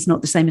Iceland is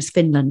not the same as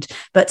Finland,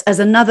 but as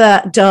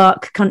another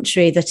dark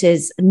country that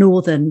is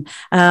northern,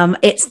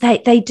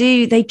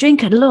 they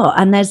drink a lot,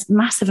 and there's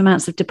massive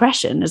amounts of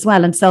depression as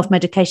well, and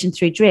self-medication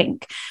through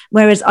drink.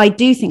 Whereas I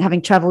do think,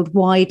 having traveled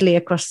widely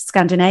across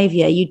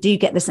Scandinavia, you do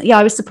get this.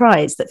 I was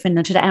surprised that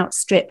Finland had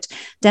outstripped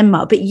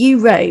Denmark. But you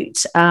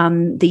wrote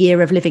The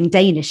Year of Living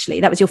Danishly.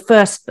 That was your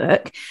first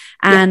book,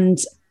 and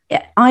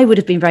I would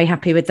have been very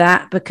happy with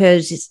that,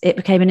 because it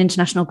became an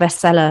international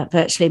bestseller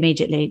virtually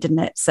immediately, didn't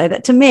it? So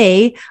that, to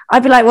me,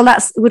 I'd be like, well,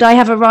 would I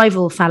have a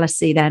rival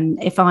fallacy then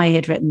if I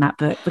had written that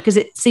book? Because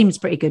it seems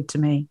pretty good to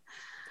me.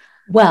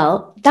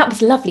 Well, that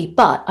was lovely.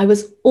 But I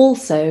was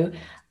also,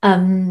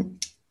 so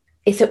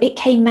it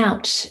came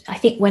out, I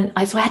think so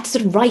I had to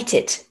sort of write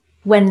it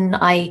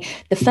the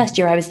first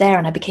year I was there,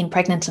 and I became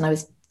pregnant, and I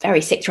was very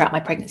sick throughout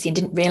my pregnancy and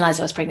didn't realize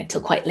I was pregnant till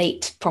quite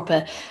late,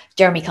 proper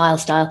Jeremy Kyle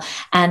style.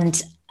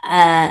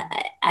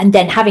 And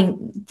then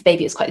having the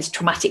baby, it was quite this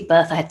traumatic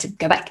birth. I had to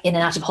go back in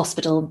and out of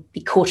hospital,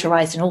 be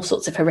cauterized, and all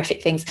sorts of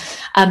horrific things.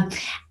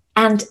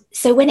 And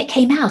so when it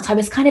came out, I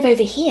was kind of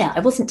over here.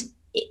 I wasn't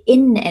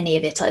in any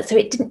of it, so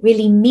it didn't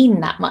really mean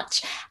that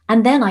much.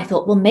 And then I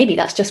thought, well, maybe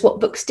that's just what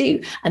books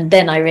do. And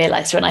then I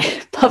realized when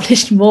I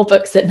published more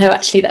books that no,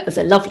 actually that was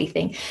a lovely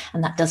thing,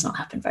 and that does not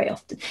happen very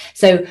often.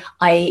 So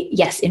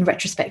in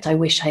retrospect, I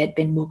wish I had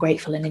been more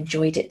grateful and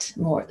enjoyed it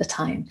more at the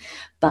time.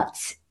 But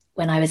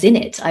when I was in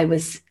it,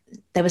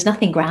 there was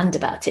nothing grand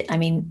about it. I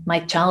mean, my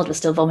child was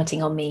still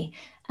vomiting on me,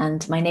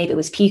 and my neighbour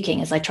was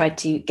puking as I tried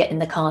to get in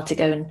the car to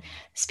go and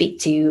speak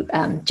to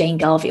Jane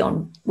Garvey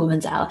on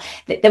Woman's Hour.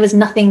 There was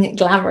nothing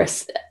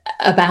glamorous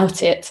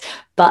about it,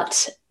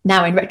 but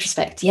now in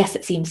retrospect, yes,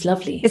 it seems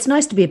lovely. It's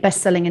nice to be a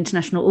best-selling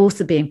international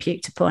author being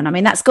puked upon. I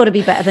mean, that's got to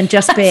be better than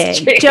just being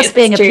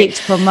a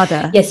puked upon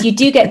mother. Yes, you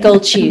do get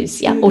gold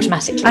shoes,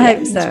 automatically. I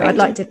hope so. I'd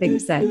like to think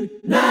so.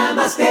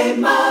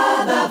 Namaste,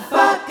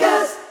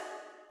 motherfuckers.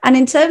 And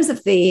in terms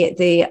of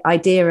the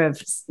idea of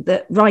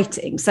the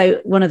writing, so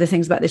one of the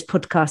things about this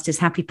podcast is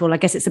Happy Paul. I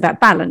guess it's about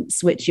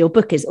balance, which your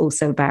book is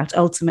also about.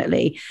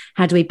 Ultimately,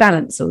 how do we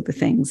balance all the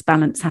things?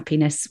 Balance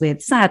happiness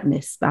with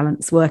sadness,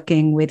 balance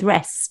working with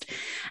rest.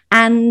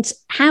 And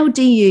how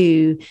do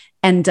you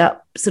end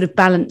up sort of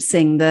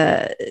balancing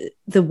the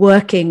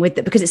working with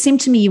it? Because it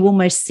seemed to me you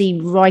almost see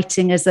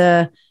writing as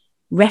a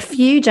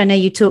refuge. I know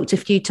you talked a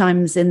few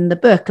times in the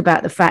book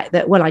about the fact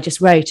that, well, I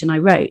just wrote and I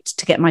wrote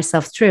to get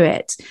myself through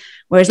it.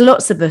 Whereas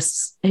lots of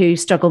us who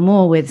struggle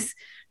more with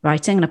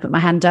writing, and I put my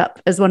hand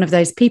up as one of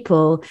those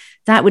people,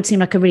 that would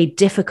seem like a really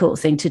difficult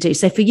thing to do.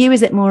 So for you,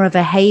 is it more of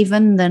a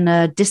haven than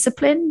a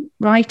discipline,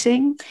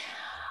 writing?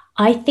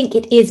 I think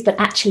it is, but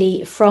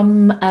actually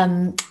from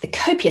the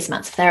copious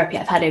amounts of therapy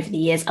I've had over the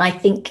years, I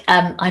think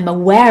I'm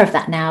aware of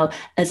that now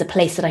as a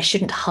place that I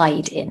shouldn't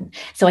hide in.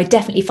 So I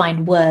definitely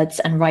find words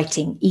and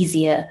writing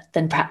easier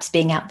than perhaps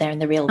being out there in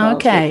the real world.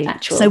 Okay,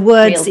 so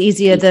words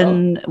easier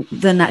than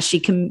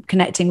actually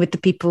connecting with the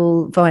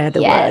people via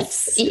the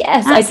words.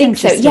 Yes, I think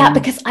so. Yeah,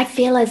 because I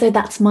feel as though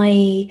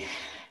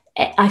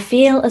I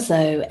feel as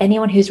though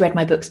anyone who's read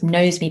my books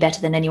knows me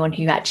better than anyone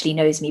who actually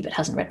knows me but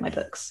hasn't read my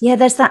books. Yeah,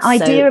 there's that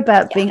idea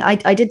about being,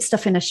 I did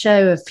stuff in a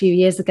show a few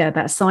years ago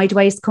about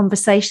sideways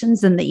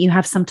conversations, and that you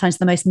have sometimes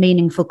the most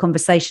meaningful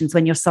conversations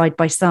when you're side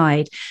by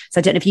side. So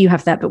I don't know if you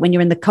have that, but when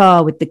you're in the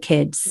car with the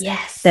kids,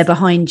 yes, they're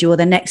behind you or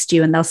they're next to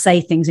you, and they'll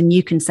say things and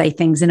you can say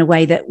things in a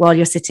way that while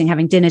you're sitting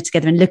having dinner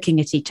together and looking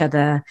at each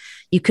other,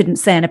 you couldn't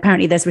say. And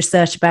apparently there's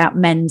research about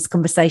men's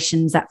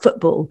conversations at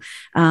football.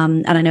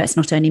 And I know it's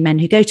not only men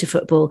who go to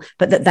football,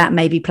 but that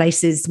may be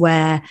places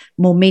where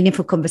more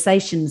meaningful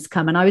conversations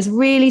come. And I was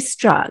really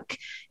struck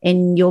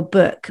in your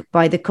book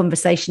by the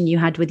conversation you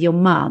had with your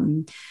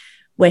mum,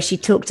 where she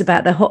talked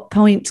about the hot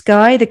point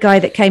guy, the guy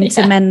that came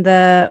to mend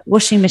the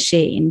washing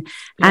machine.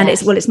 And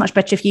it's much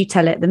better if you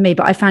tell it than me,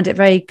 but I found it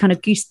very kind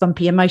of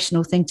goosebumpy,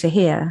 emotional thing to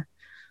hear.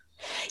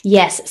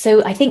 Yes.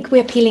 So I think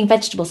we're peeling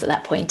vegetables at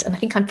that point. And I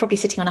think I'm probably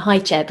sitting on a high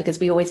chair because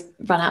we always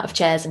run out of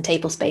chairs and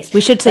table space. We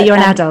should say you're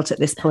an adult at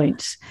this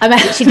point.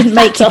 She didn't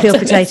make you peel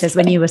potatoes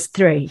when you were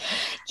 3.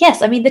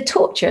 Yes. I mean, the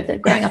torture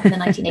of growing up in the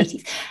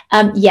 1980s.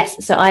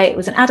 Yes. So I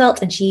was an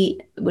adult and she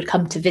would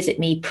come to visit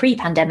me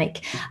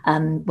pre-pandemic,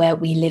 where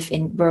we live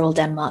in rural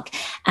Denmark.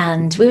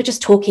 And we were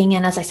just talking.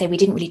 And as I say, we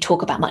didn't really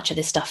talk about much of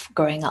this stuff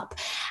growing up.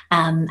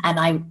 And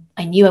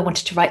I knew I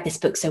wanted to write this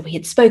book. So we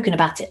had spoken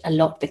about it a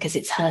lot because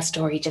it's her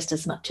story just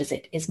as much as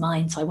it is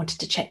mine. So I wanted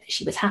to check that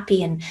she was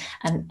happy and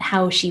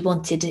how she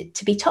wanted it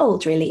to be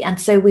told, really.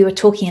 And so we were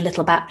talking a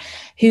little about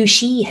who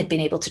she had been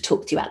able to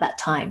talk to at that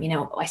time. You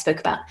know, I spoke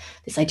about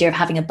this idea of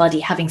having a buddy,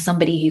 having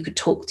somebody who could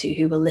talk to,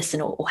 who will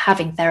listen, or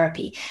having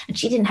therapy. And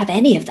she didn't have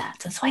any of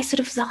that. And so I sort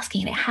of was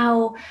asking,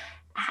 how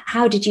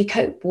did you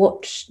cope?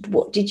 What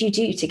did you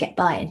do to get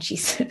by? And she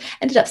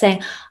ended up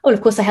saying, oh,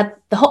 of course, I had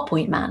the hot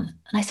point man.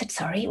 And I said,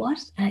 sorry, what?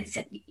 And I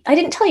said, I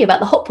didn't tell you about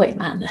the hot point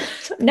man.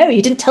 No,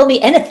 you didn't tell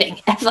me anything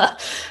ever.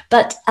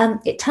 But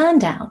it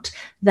turned out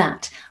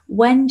that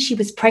when she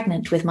was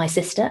pregnant with my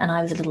sister and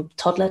I was a little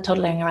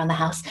toddling around the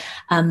house,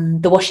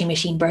 the washing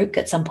machine broke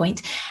at some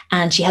point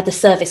and she had the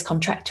service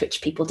contract,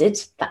 which people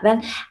did back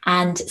then.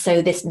 And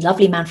so this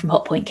lovely man from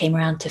Hot Point came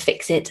around to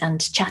fix it and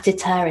chatted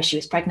to her as she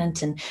was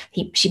pregnant, and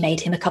she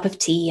made him a cup of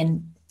tea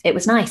and it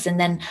was nice. And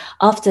then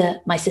after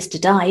my sister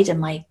died and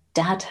my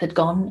dad had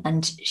gone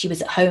and she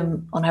was at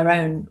home on her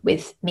own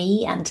with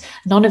me, and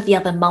none of the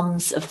other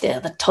mums of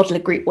the toddler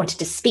group wanted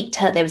to speak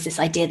to her. There was this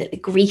idea that the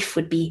grief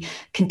would be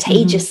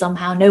contagious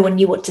somehow. No one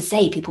knew what to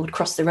say. People would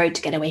cross the road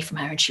to get away from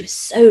her. And she was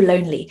so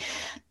lonely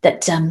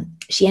that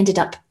she ended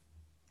up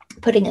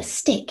putting a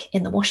stick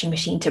in the washing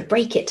machine to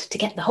break it, to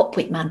get the hot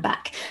point man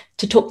back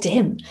to talk to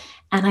him.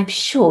 And I'm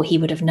sure he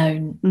would have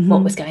known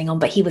what was going on,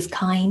 but he was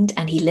kind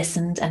and he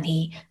listened and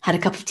he had a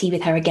cup of tea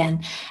with her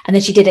again. And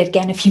then she did it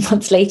again a few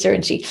months later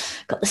and she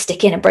got the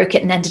stick in and broke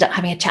it and ended up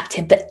having a chat to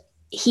him. But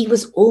he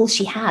was all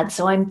she had.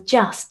 So I'm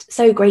just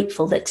so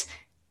grateful that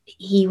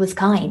he was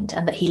kind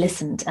and that he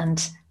listened.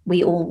 And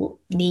we all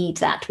need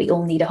that. We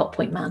all need a hot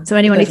point man. So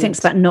anyone who thinks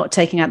about not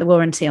taking out the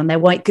warranty on their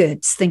white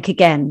goods, think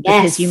again,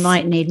 because you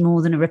might need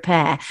more than a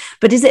repair.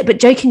 But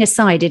joking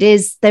aside,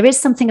 there is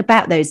something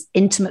about those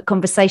intimate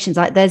conversations.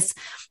 Like there's,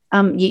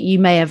 you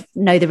may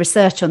know the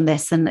research on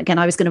this. And again,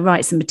 I was going to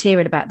write some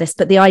material about this,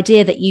 but the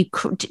idea that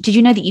did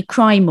you know that you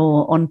cry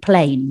more on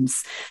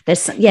planes? Do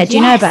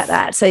you know about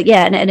that? So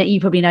and you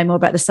probably know more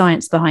about the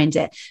science behind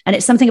it. And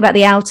it's something about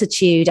the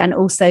altitude and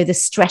also the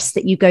stress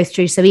that you go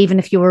through. So even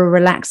if you're a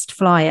relaxed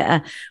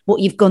flyer,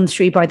 what you've gone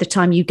through by the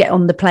time you get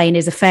on the plane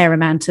is a fair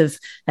amount of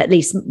at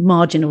least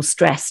marginal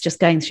stress, just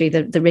going through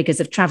the rigors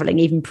of traveling,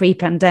 even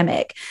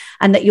pre-pandemic,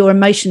 and that your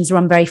emotions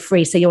run very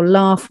free. So you'll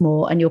laugh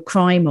more and you'll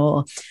cry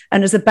more.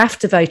 And as a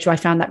BAFTA voter, I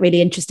found that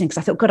really interesting because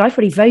I thought, God, I've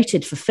already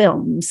voted for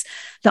films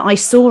that I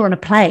saw on a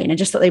plane and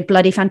just thought they were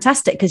bloody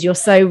fantastic because you're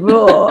so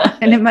raw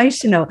and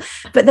emotional.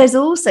 But there's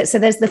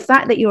the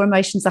fact that your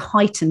emotions are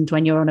heightened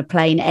when you're on a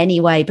plane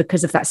anyway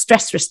because of that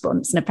stress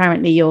response. And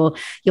apparently you're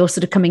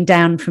sort of coming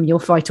down from your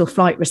fight or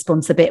flight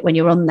response a bit when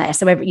you're on there.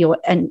 So your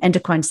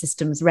endocrine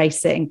system's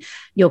racing.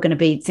 You're going to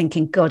be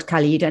thinking, God,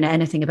 Callie, you don't know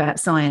anything about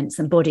science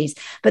and bodies.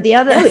 But the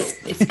other,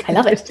 I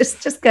love it.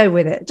 Just go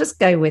with it. Just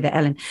go with it,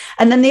 Ellen.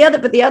 And then the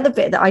other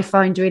bit that I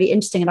find really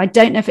interesting, and I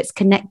don't know if it's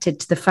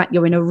connected to the fact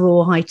you're in a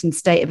raw, heightened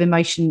state of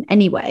emotion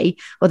anyway,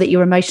 or that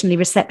you're emotionally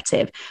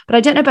receptive. But I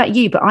don't know about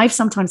you, but I've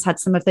sometimes had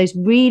some of those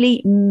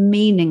really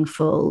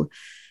meaningful,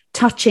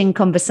 touching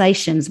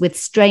conversations with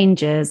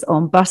strangers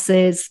on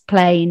buses,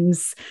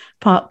 planes,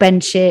 park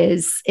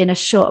benches, in a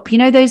shop. You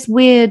know, those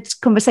weird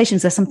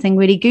conversations where something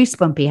really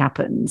goosebumpy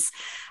happens.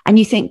 And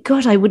you think,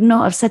 God, I would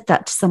not have said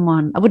that to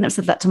someone. I wouldn't have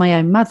said that to my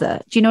own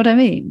mother. Do you know what I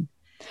mean?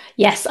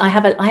 Yes,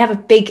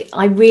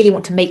 I really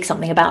want to make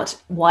something about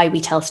why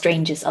we tell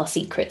strangers our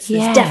secrets.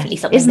 There's definitely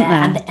something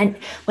there. And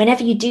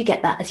whenever you do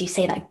get that, as you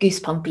say, that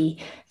goosebumpy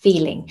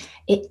feeling,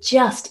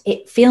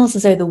 it feels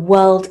as though the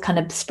world kind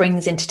of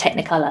springs into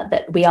technicolor,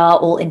 that we are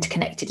all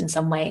interconnected in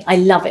some way. I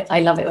love it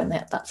when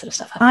that sort of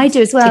stuff happens. I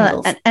do as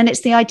well. And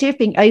it's the idea of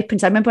being open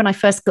to. I remember when I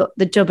first got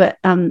the job at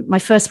my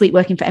first week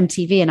working for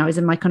MTV, and I was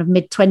in my kind of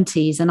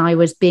mid-20s and I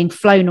was being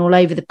flown all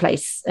over the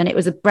place, and it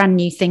was a brand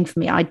new thing for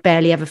me. I'd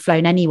barely ever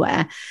flown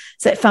anywhere.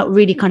 So it felt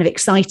really kind of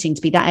exciting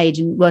to be that age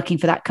and working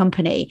for that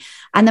company.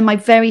 And then my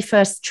very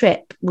first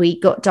trip, we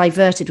got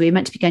diverted. We were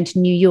meant to be going to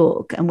New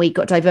York and we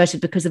got diverted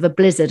because of a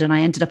blizzard, and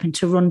I ended up in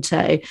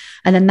Toronto.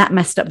 And then that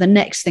messed up the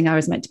next thing I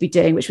was meant to be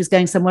doing, which was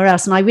going somewhere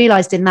else. And I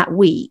realized in that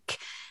week,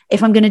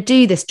 if I'm going to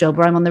do this job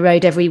where I'm on the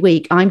road every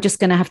week, I'm just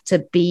going to have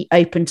to be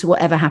open to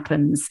whatever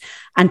happens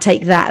and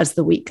take that as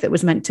the week that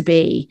was meant to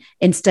be,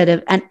 instead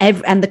of,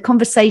 and the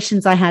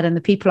conversations I had and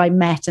the people I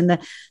met and the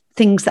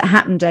things that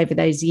happened over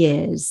those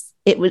years.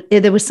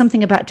 There was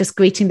something about just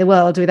greeting the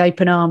world with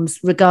open arms,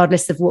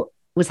 regardless of what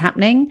was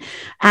happening.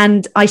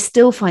 And I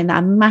still find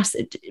that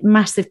a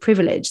massive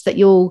privilege that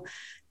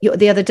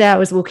the other day I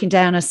was walking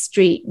down a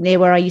street near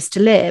where I used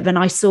to live, and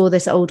I saw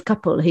this old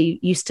couple who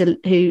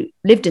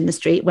lived in the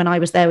street when I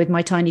was there with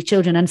my tiny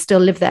children and still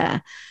live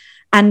there.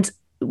 And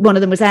one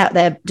of them was out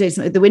there doing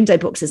something with the window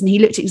boxes, and he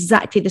looked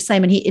exactly the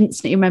same, and he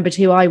instantly remembered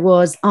who I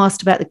was,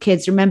 asked about the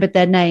kids, remembered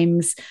their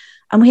names.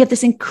 And we had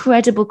this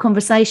incredible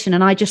conversation.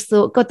 And I just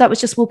thought, God, that was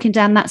just walking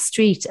down that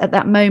street at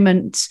that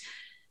moment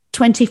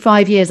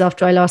 25 years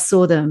after I last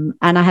saw them,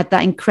 and I had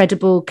that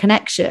incredible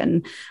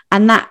connection,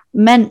 and that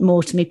meant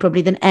more to me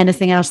probably than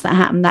anything else that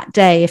happened that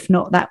day, if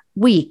not that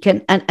week.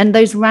 And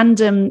those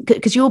random,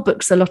 because your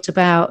book's a lot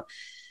about,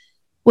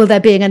 well,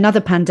 there being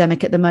another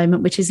pandemic at the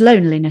moment, which is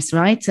loneliness,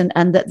 right?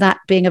 And that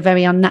being a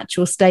very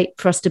unnatural state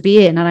for us to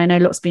be in. And I know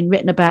lots been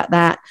written about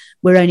that.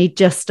 We're only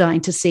just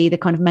starting to see the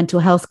kind of mental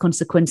health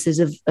consequences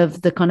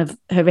of the kind of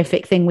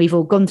horrific thing we've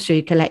all gone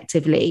through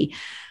collectively.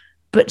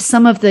 But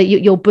some of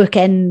your book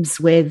ends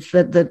with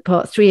the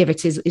part 3 of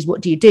it is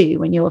what do you do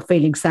when you're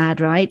feeling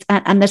sad, right?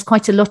 And there's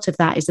quite a lot of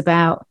that is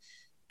about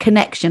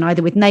connection,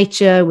 either with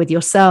nature, with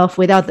yourself,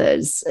 with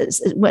others.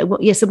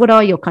 So what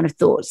are your kind of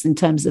thoughts in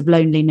terms of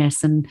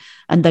loneliness and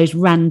those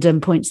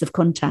random points of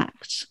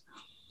contact?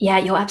 Yeah,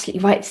 you're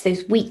absolutely right. It's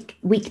those weak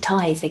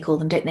ties, they call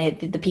them, don't they?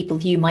 The people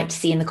you might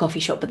see in the coffee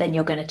shop, but then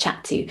you're going to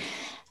chat to.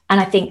 And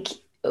I think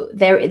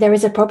there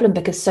is a problem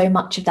because so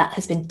much of that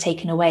has been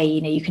taken away. You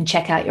know, you can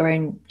check out your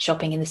own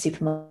shopping in the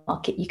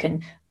supermarket, you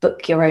can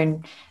book your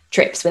own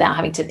trips without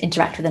having to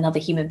interact with another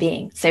human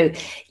being. So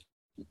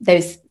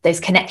those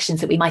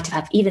connections that we might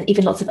have had,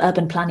 even lots of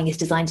urban planning is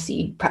designed so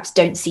you perhaps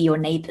don't see your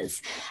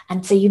neighbors,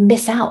 and so you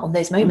miss out on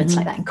those moments,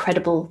 like that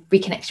incredible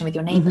reconnection with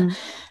your neighbor.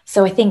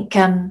 So I think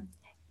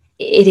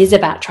it is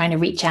about trying to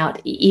reach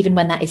out, even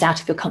when that is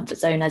out of your comfort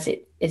zone, as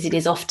it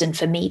is often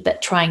for me,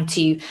 but trying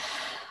to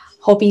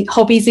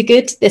hobbies are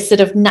good. This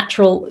sort of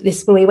natural,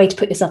 this way to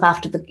put yourself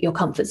out of your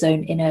comfort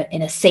zone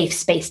in a safe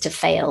space to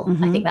fail.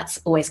 I think that's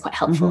always quite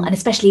helpful. And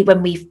especially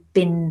when we've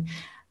been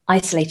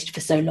isolated for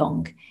so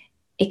long,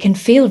 it can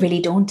feel really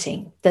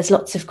daunting. There's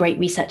lots of great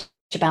research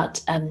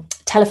about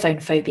telephone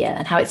phobia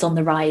and how it's on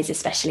the rise,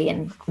 especially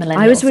in millennials.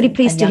 I was really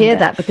pleased to hear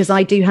that, because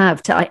I do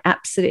have I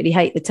absolutely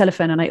hate the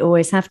telephone, and I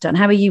always have done.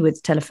 How are you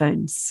with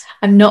telephones?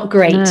 I'm not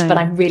great, but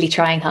I'm really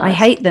trying hard. I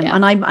hate them,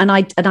 and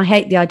I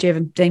hate the idea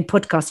of doing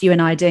podcasts. You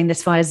and I are doing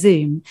this via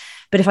Zoom,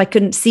 but if I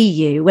couldn't see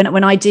you,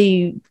 when I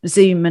do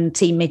Zoom and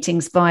team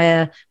meetings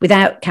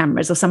without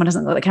cameras, or someone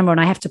hasn't got the camera on,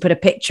 I have to put a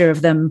picture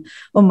of them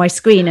on my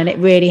screen, and it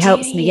really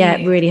helps me. Yeah,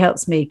 it really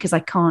helps me, because I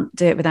can't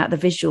do it without the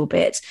visual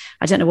bit.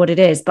 I don't know what it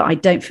is, but I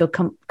don't feel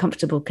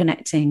comfortable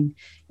connecting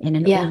in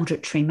an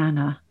auditory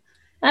manner.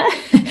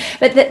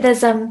 But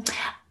there's and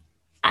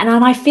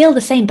I feel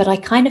the same, but I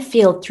kind of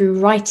feel through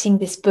writing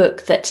this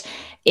book that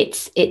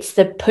it's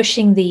the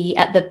pushing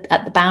at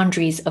the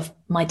boundaries of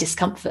my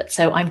discomfort.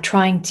 So I'm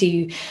trying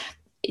to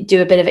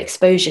do a bit of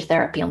exposure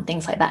therapy on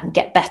things like that and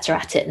get better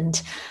at it,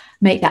 and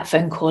make that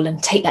phone call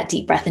and take that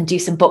deep breath and do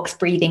some box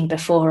breathing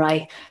before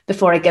I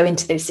go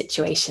into those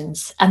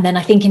situations. And then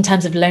I think in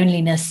terms of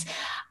loneliness,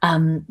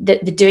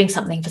 the doing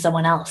something for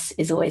someone else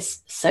is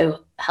always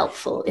so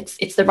helpful.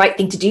 It's the right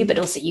thing to do, but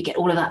also you get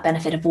all of that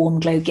benefit of warm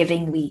glow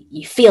giving.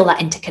 You feel that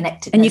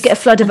interconnectedness, and you get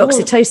a flood of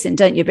oxytocin,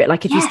 don't you? A bit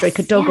like if you stroke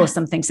a dog or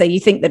something. So you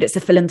think that it's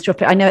a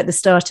philanthropic. I know at the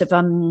start of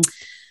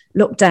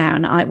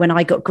lockdown, when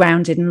I got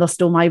grounded and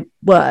lost all my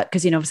work,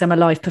 because obviously I'm a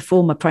live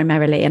performer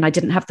primarily, and I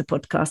didn't have the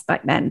podcast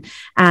back then,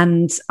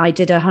 and I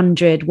did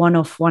 100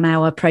 one-off 1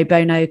 hour pro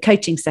bono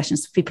coaching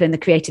sessions for people in the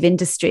creative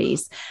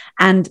industries.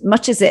 And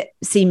much as it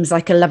seems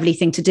like a lovely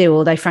thing to do,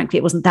 although frankly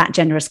it wasn't that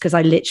generous, because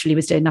I literally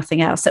was doing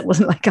nothing else, it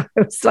wasn't like I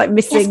was like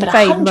missing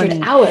fame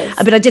money. Hours.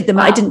 But I did them.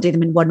 Wow. I didn't do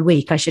them in 1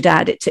 week, I should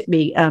add. It took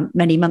me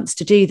many months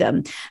to do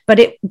them,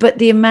 but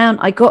the amount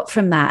I got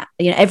from that,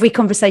 every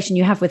conversation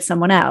you have with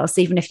someone else,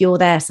 even if you're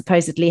there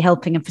supposedly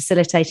helping and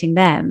facilitating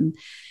them,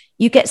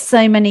 you get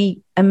so many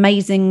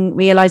amazing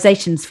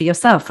realizations for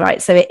yourself,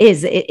 right? So it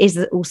is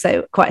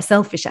also quite a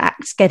selfish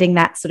act, getting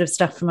that sort of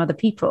stuff from other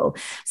people.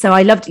 So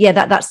I loved,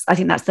 that's I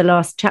think that's the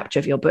last chapter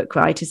of your book,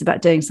 right? Is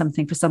about doing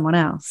something for someone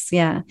else.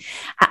 Yeah.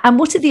 And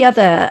what are the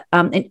other,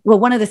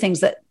 one of the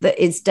things that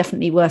is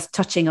definitely worth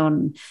touching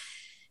on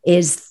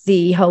is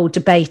the whole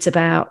debate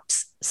about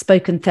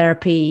spoken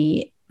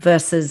therapy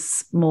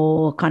versus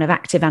more kind of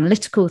active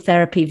analytical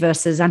therapy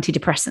versus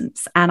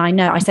antidepressants. And I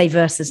know I say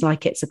versus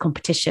like it's a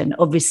competition.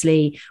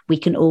 Obviously, we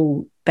can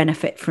all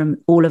benefit from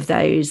all of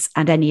those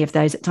and any of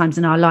those at times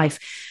in our life.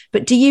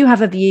 But do you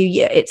have a view?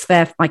 Yeah, it's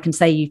fair. I can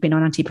say you've been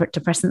on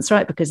antidepressants,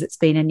 right? Because it's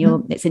been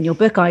it's in your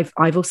book. I've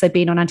also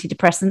been on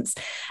antidepressants.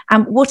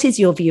 What is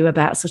your view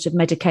about sort of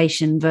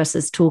medication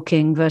versus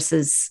talking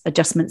versus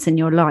adjustments in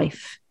your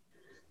life?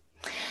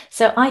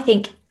 So I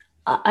think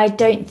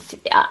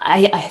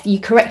you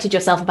corrected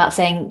yourself about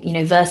saying,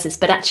 versus,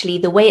 but actually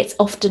the way it's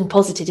often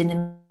posited in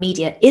the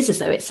media is as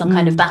though it's some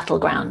kind of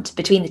battleground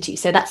between the two.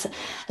 So that's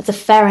a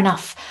fair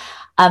enough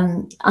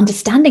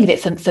understanding of it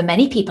for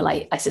many people,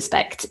 I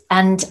suspect.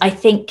 And I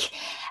think,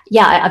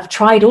 I've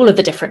tried all of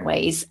the different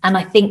ways. And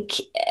I think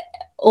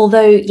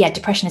although, yeah,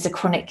 depression is a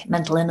chronic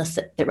mental illness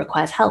that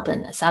requires help,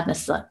 and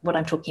sadness, like what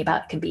I'm talking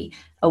about, can be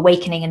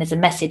awakening and is a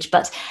message.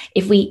 But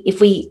if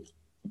we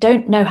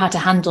don't know how to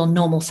handle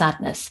normal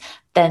sadness,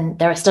 then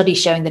there are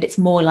studies showing that it's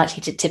more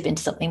likely to tip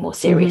into something more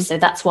serious. So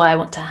that's why I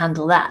want to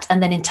handle that.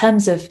 And then in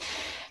terms of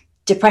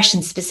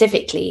depression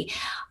specifically,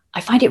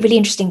 I find it really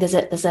interesting. There's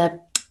a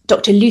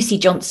Dr. Lucy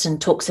Johnson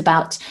talks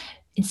about,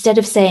 instead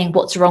of saying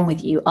what's wrong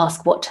with you,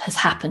 ask what has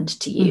happened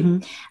to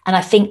you. And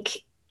I think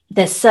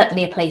there's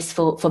certainly a place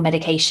for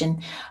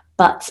medication,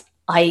 but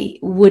I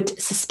would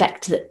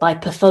suspect that by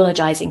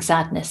pathologizing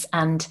sadness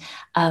and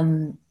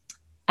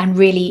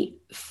really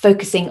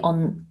focusing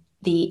on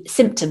the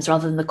symptoms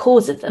rather than the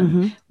cause of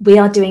them, we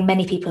are doing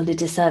many people a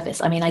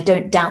disservice. I mean, I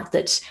don't doubt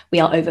that we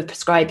are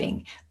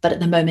overprescribing, but at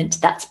the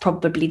moment, that's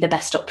probably the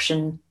best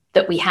option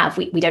that we have.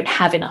 We don't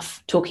have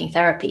enough talking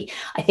therapy.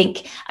 I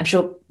think, I'm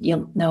sure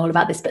you'll know all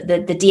about this, but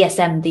the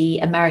DSM, the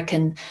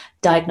American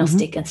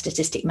Diagnostic and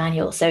Statistic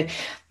Manual. So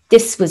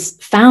this was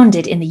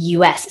founded in the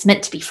US. It's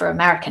meant to be for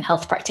American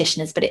health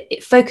practitioners, but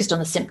it focused on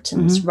the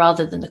symptoms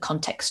rather than the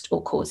context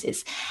or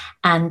causes.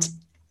 And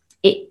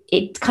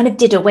it kind of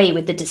did away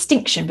with the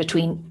distinction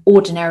between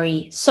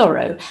ordinary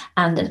sorrow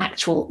and an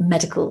actual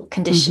medical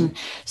condition.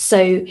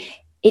 So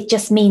it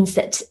just means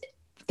that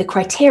the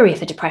criteria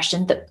for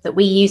depression that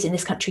we use in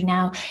this country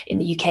now, in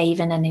the UK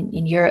even, and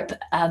in Europe,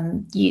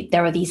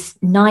 there are these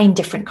 9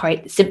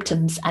 different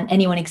symptoms, and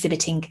anyone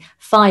exhibiting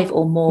 5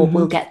 or more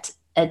will get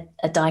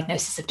a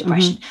diagnosis of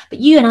depression. But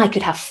you and I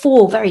could have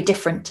 4 very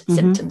different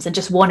symptoms and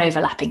just one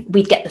overlapping,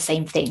 we'd get the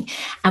same thing.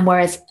 And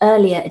whereas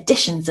earlier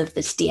editions of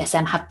this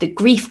DSM have the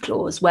grief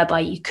clause, whereby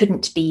you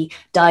couldn't be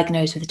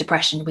diagnosed with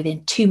depression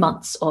within 2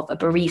 months of a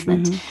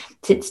bereavement,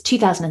 since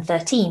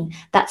 2013,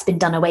 that's been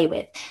done away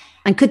with.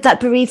 And could that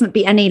bereavement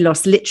be any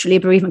loss, literally a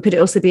bereavement? Could it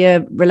also be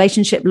a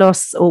relationship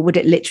loss, or would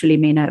it literally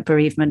mean a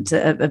bereavement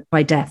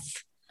by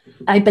death?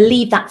 I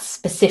believe that's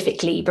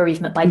specifically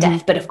bereavement by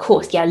death, but of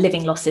course,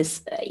 living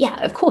losses,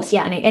 of course,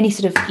 and any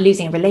sort of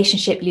losing a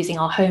relationship, losing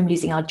our home,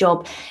 losing our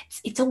job,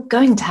 it's all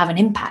going to have an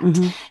impact.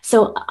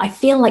 So I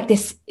feel like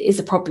this is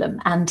a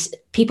problem, and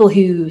people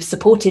who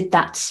supported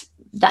that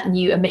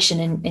new omission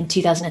in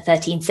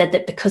 2013 said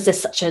that because there's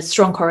such a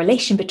strong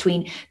correlation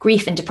between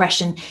grief and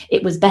depression,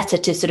 it was better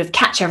to sort of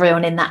catch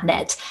everyone in that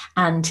net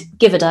and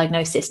give a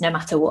diagnosis no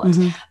matter what.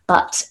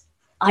 But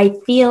I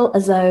feel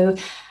as though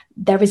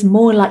there is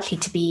more likely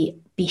to be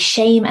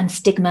shame and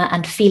stigma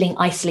and feeling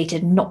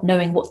isolated, not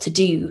knowing what to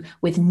do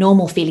with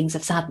normal feelings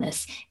of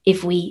sadness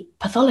if we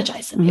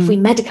pathologize them, if we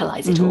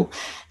medicalize it all.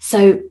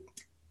 So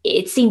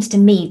it seems to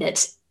me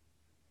that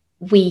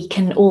we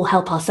can all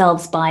help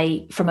ourselves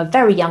from a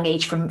very young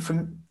age,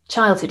 from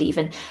childhood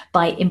even,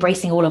 by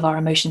embracing all of our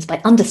emotions,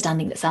 by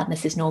understanding that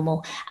sadness is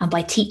normal, and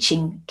by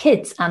teaching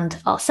kids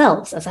and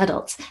ourselves as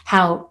adults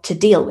how to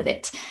deal with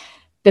it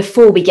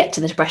before we get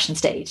to the depression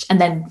stage. And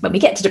then when we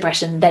get to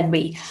depression, then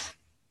we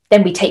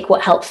take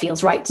what help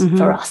feels right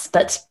for us.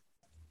 But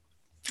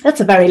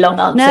that's a very long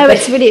answer. No,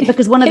 it's really,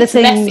 because one of the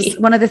things,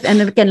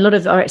 and again, a lot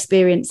of our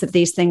experience of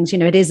these things,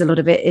 it is, a lot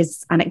of it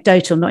is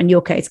anecdotal, not in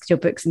your case, because your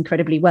book's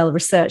incredibly well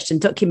researched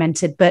and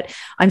documented, but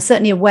I'm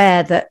certainly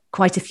aware that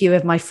quite a few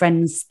of my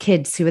friends'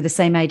 kids who are the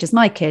same age as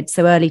my kids,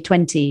 so early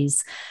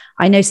 20s,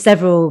 I know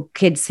several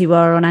kids who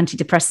are on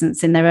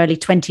antidepressants in their early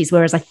 20s,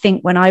 whereas I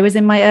think when I was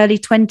in my early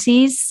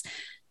 20s,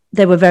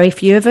 there were very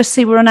few of us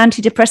who were on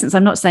antidepressants.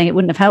 I'm not saying it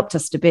wouldn't have helped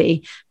us to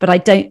be, but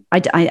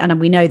and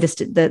we know this,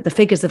 the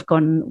figures have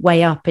gone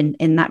way up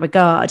in that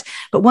regard.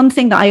 But one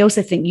thing that I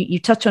also think you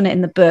touch on it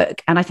in the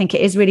book, and I think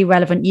it is really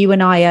relevant. You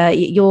and I,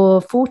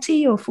 you're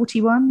 40 or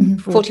 41?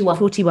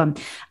 41.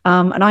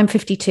 And I'm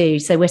 52.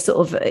 So we're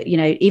sort of,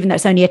 even though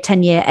it's only a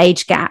 10-year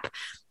age gap,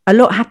 a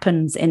lot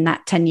happens in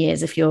that 10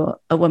 years if you're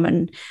a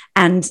woman.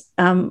 And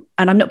I'm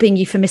not being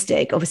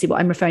euphemistic. Obviously, what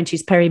I'm referring to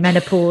is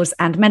perimenopause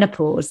and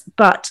menopause.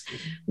 But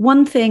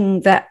one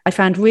thing that I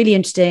found really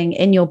interesting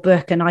in your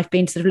book, and I've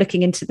been sort of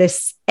looking into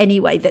this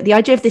anyway, that the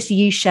idea of this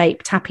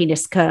U-shaped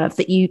happiness curve,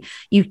 that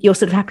your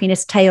sort of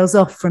happiness tails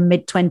off from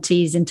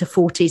mid-20s into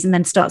 40s and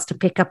then starts to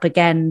pick up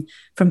again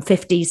from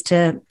 50s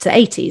to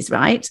 80s,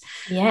 right?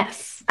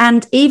 Yes.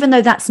 And even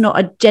though that's not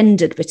a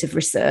gendered bit of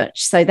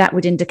research, so that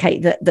would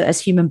indicate that as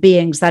human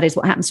beings, that is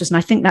what happens to us. And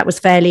I think that was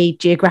fairly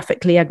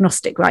geographically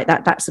agnostic, right?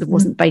 That sort of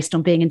wasn't based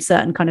on being in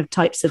certain kind of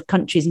types of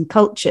countries and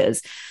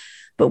cultures.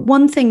 But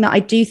one thing that I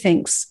do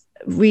think's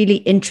really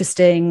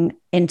interesting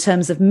in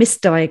terms of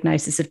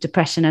misdiagnosis of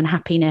depression and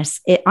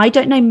happiness, I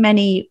don't know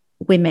many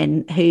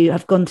women who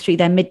have gone through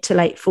their mid to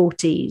late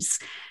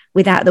 40s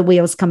without the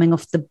wheels coming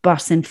off the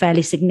bus in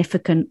fairly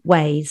significant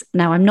ways.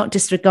 Now, I'm not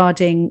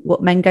disregarding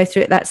what men go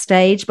through at that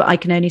stage, but I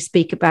can only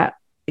speak about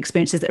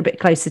experiences that are a bit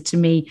closer to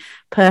me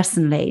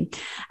personally.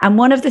 And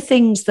one of the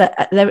things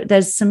that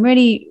there's some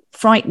really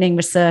frightening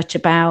research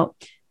about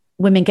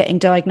women getting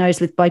diagnosed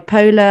with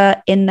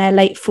bipolar in their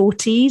late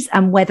 40s,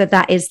 and whether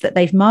that is that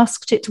they've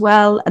masked it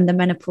well and the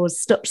menopause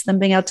stops them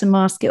being able to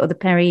mask it, or the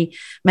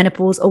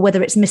perimenopause, or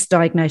whether it's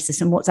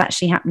misdiagnosis and what's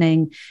actually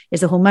happening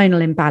is a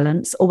hormonal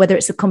imbalance, or whether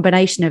it's a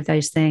combination of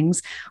those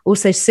things.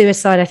 Also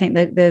suicide, I think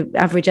the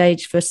average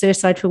age for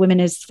suicide for women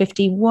is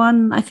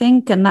 51, I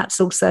think, and that's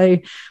also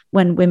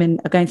when women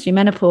are going through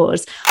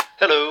menopause.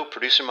 Hello,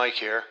 producer Mike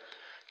here.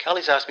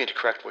 Callie's asked me to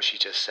correct what she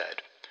just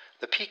said.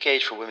 The peak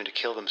age for women to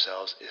kill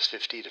themselves is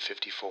 50 to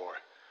 54.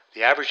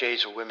 The average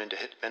age for women to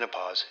hit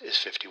menopause is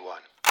 51.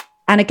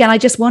 And again, I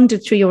just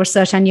wondered, through your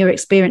research and your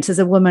experience as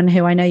a woman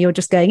who I know you're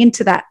just going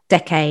into that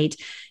decade,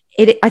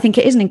 I think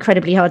it is an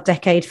incredibly hard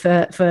decade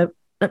for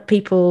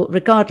people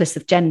regardless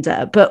of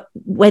gender, but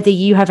whether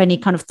you have any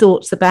kind of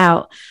thoughts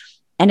about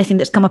anything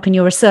that's come up in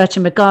your research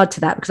in regard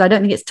to that, because I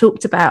don't think it's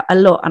talked about a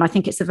lot. And I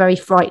think it's a very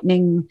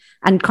frightening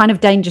and kind of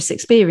dangerous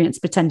experience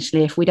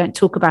potentially if we don't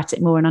talk about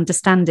it more and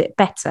understand it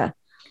better.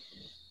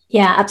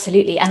 Yeah,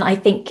 absolutely. And I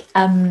think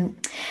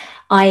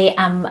I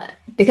am,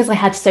 because I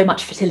had so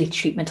much fertility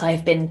treatment, I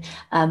have been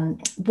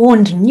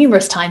warned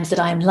numerous times that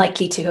I am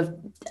likely to have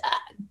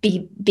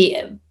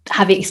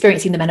having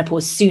experiencing the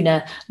menopause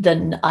sooner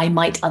than I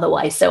might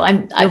otherwise. So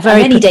I'm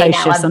very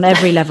precocious on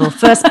every level.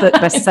 First book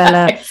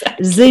bestseller,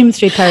 exactly. Zoom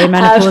through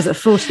perimenopause at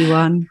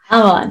 41.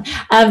 Come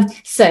on.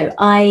 So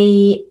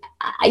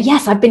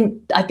yes, I've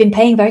been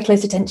paying very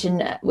close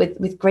attention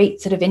with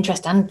great sort of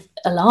interest and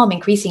alarm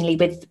increasingly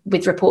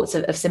with reports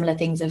of similar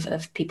things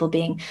of people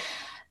being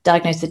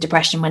diagnosed with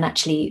depression when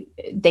actually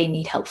they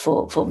need help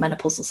for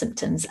menopausal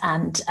symptoms.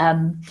 And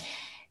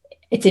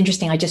it's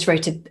interesting. I just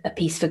wrote a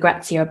piece for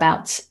Grazia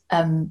about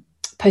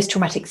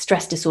post-traumatic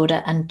stress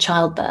disorder and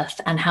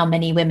childbirth, and how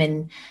many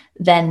women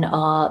then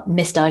are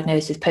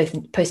misdiagnosed with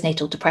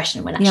postnatal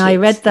depression when actually I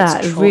read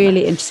that.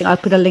 Really interesting. I'll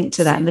put a link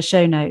to that in the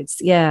show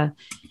notes. Yeah.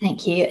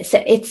 Thank you.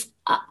 So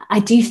I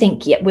do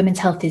think women's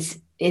health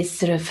is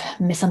sort of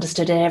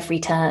misunderstood at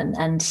every turn,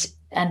 and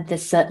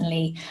there's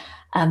certainly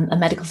a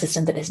medical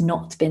system that has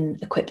not been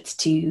equipped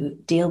to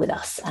deal with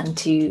us and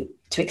to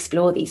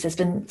explore these. There's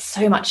been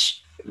so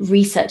much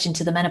research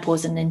into the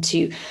menopause and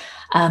into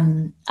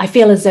I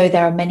feel as though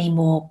there are many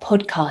more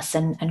podcasts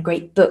and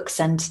great books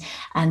and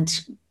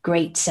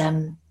great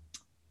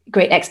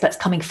experts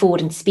coming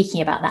forward and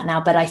speaking about that now.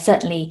 But I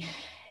certainly,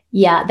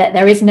 that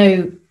there is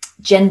no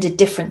gender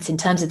difference in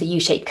terms of the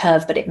U-shaped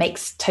curve, but it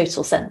makes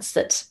total sense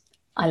that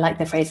I like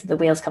the phrase of the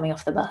wheels coming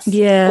off the bus.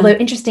 Yeah. Although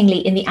interestingly,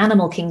 in the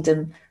animal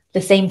kingdom,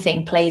 the same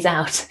thing plays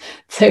out.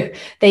 So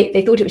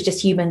they thought it was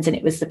just humans and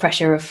it was the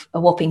pressure of a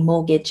whopping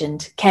mortgage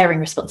and caring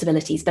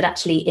responsibilities. But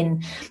actually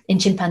in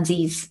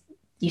chimpanzees,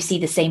 you see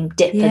the same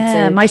dip.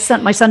 Yeah, and so,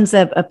 my son's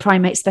a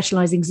primate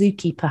specialising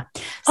zookeeper.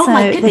 Oh so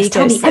my goodness,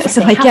 tell me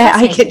everything.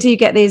 I do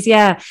get these,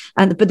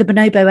 but the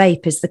bonobo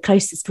ape is the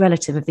closest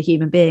relative of the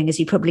human being, as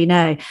you probably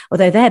know.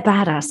 Although they're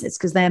badasses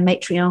because they're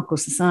matriarchal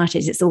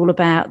societies. It's all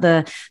about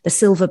the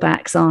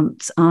silverbacks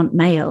aren't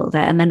male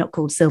there, and they're not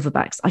called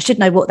silverbacks. I should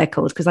know what they're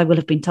called because I will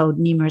have been told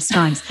numerous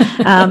times.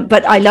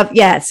 But I love,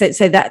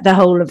 so that the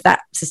whole of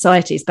that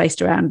society is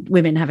based around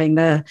women having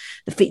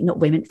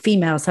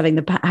females having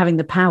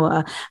the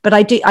power.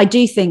 But I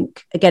do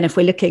think, again, if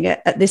we're looking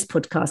at this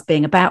podcast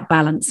being about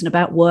balance and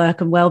about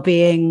work and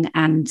well-being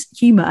and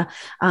humour,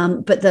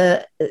 but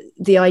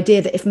the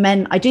idea that if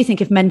men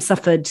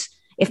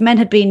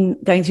had been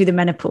going through the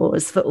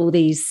menopause for all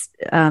these,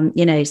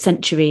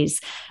 centuries,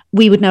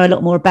 we would know a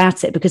lot more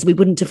about it because we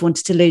wouldn't have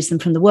wanted to lose them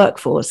from the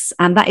workforce.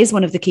 And that is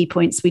one of the key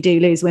points. We do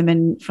lose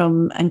women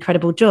from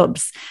incredible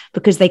jobs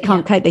because they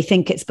can't cope. They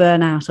think it's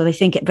burnout or they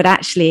think it, but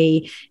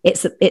actually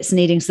it's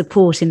needing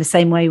support in the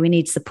same way we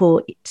need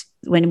support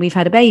when we've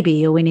had a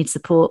baby, or we need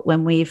support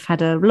when we've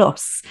had a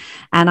loss.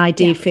 And I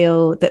do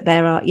feel that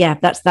there are,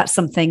 that's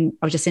something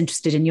I was just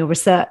interested in your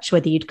research,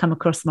 whether you'd come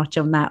across much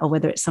on that or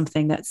whether it's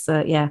something that's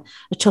a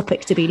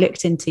topic to be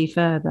looked into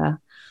further.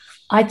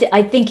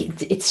 I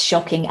think it's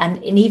shocking.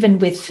 And even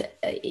with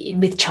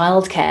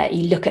childcare,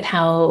 you look at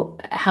how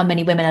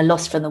many women are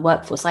lost from the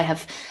workforce. I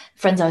have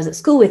friends I was at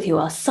school with who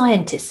are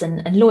scientists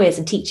and lawyers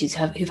and teachers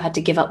who've had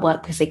to give up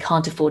work because they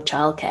can't afford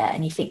childcare.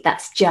 And you think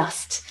that's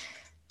just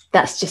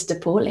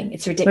appalling.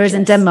 It's ridiculous. Whereas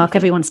in Denmark,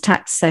 everyone's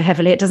taxed so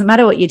heavily. It doesn't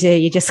matter what you do.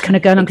 You just kind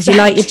of go along because you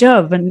like your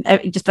job, and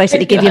you just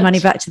basically give your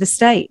money back to the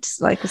state.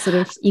 Like a sort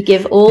of, you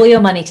give all your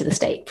money to the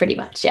state, pretty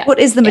much. Yeah. What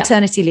is the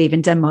maternity leave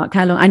in Denmark?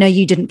 How long? I know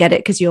you didn't get it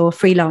because you're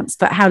freelance,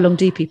 but how long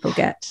do people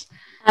get?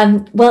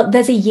 Well,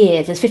 there's a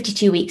year. There's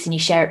 52 weeks, and you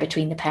share it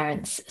between the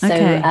parents. So,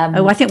 okay.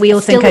 I think we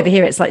all think over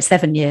here it's like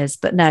 7 years,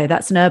 but no,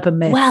 that's an urban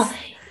myth. Well,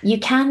 you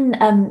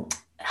can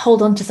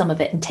hold on to some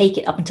of it and take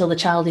it up until the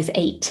child is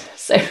 8.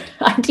 So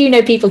I do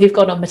know people who've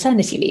gone on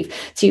maternity leave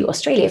to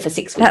Australia for 6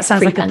 weeks. That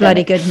sounds like a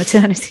bloody good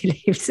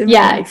maternity leave to me.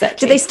 Yeah,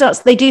 exactly.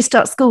 They do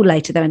start school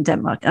later though in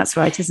Denmark. That's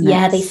right, isn't it?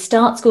 Yeah, they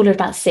start school at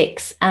about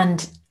 6,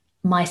 and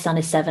my son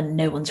is 7.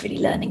 No one's really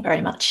learning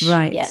very much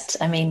yet.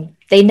 I mean,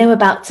 they know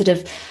about sort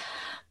of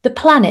the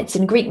planets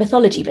and Greek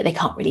mythology, but they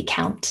can't really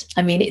count.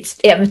 I mean,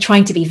 I'm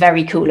trying to be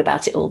very cool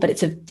about it all, but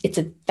it's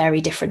a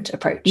very different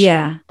approach.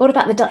 Yeah. What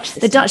about the Dutch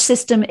system? The Dutch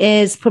system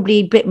is probably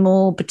a bit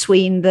more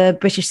between the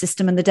British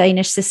system and the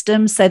Danish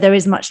system. So there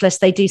is much less.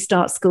 They do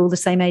start school the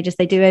same age as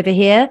they do over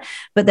here,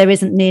 but there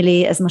isn't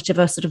nearly as much of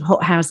a sort of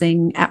hot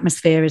housing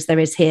atmosphere as there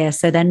is here.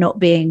 So they're not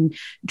being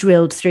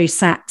drilled through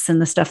SATs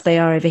and the stuff they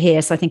are over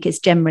here. So I think it's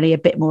generally a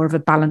bit more of a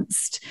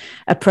balanced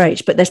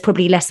approach, but there's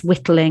probably less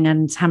whittling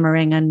and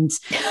hammering and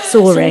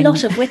sawing. There's a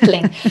lot of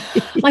whittling.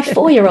 My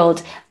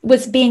 4-year-old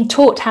was being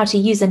taught how to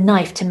use a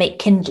knife to make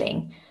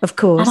kindling. Of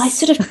course. And I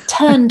sort of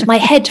turned my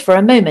head for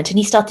a moment and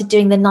he started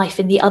doing the knife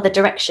in the other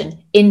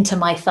direction into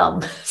my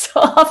thumb.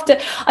 So after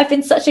I've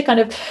been such a kind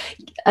of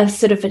a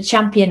sort of a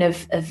champion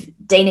of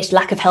Danish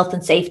lack of health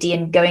and safety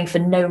and going for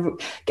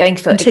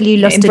until you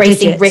lost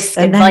embracing risk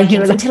and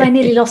Vikings until I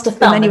nearly lost a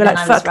thumb. And then you were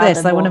like, fuck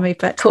this, I want to move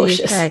back to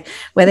the UK,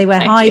 where they wear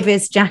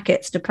high-vis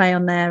jackets to play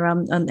on their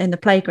in the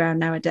playground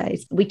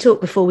nowadays. We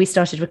talked before we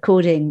started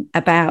recording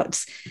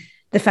about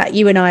the fact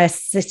you and I are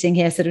sitting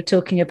here sort of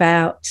talking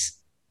about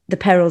the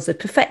perils of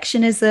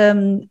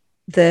perfectionism,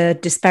 the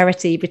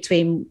disparity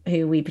between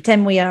who we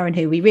pretend we are and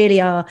who we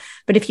really are.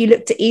 But if you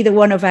looked at either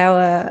one of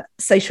our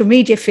social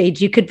media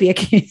feeds, you could be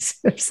accused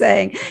of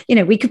saying,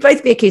 we could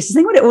both be accused of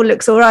saying, well, it all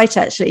looks all right,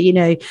 actually.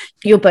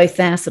 You're both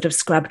there sort of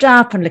scrubbed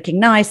up and looking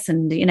nice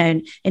and,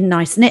 in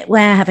nice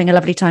knitwear, having a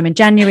lovely time in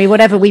January,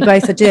 whatever we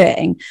both are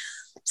doing.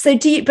 So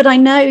but I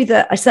know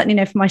that I certainly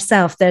know for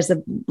myself, there's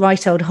a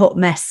right old hot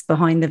mess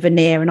behind the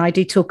veneer. And I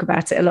do talk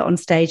about it a lot on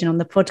stage and on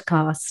the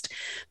podcast.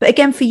 But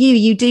again, for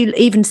you do,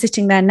 even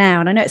sitting there now,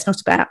 and I know it's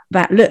not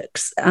about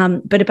looks,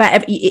 but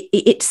about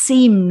it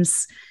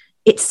seems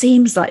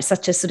like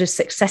such a sort of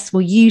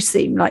successful, you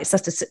seem like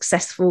such a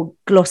successful,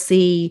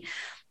 glossy,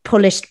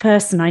 polished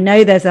person. I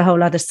know there's a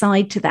whole other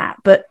side to that,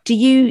 but do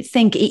you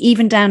think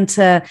even down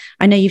to,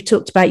 I know you've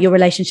talked about your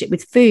relationship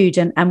with food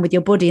and with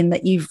your body, and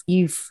that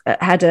you've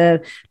had a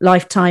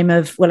lifetime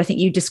of, well, I think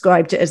you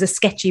described it as a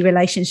sketchy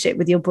relationship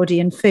with your body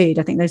and food.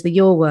 I think those were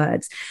your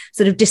words,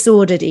 sort of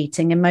disordered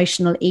eating,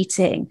 emotional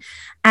eating.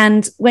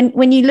 And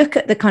when you look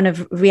at the kind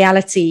of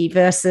reality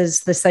versus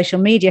the social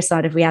media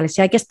side of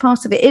reality, I guess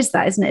part of it is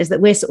that, isn't it? Is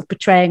that we're sort of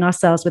portraying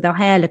ourselves with our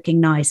hair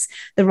looking nice,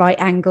 the right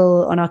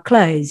angle on our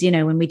clothes.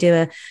 When we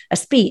do a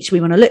speech,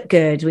 we want to look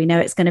good. We know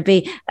it's going to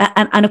be,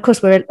 and of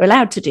course we're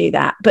allowed to do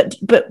that. But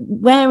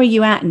where are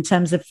you at in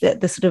terms of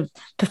the sort of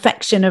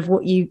perfection of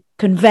what you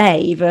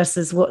convey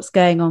versus what's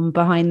going on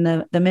behind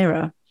the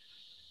mirror?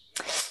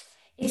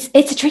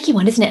 It's a tricky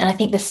one, isn't it? And I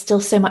think there's still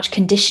so much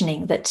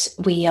conditioning that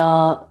we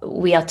are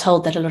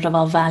told that a lot of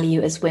our value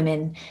as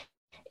women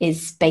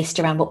is based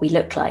around what we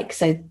look like.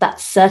 So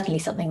that's certainly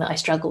something that I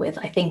struggle with.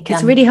 I think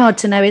it's really hard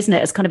to know, isn't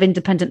it, as kind of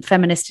independent,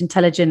 feminist,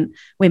 intelligent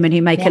women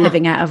who make a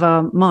living out of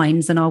our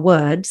minds and our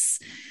words.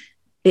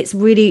 It's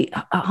really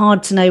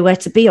hard to know where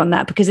to be on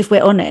that, because if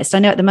we're honest, I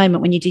know at the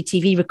moment when you do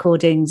TV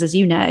recordings, as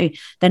you know,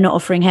 they're not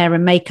offering hair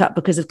and makeup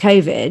because of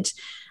COVID.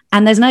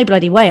 And there's no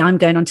bloody way I'm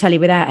going on telly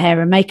without hair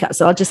and makeup.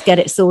 So I'll just get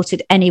it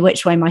sorted any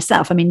which way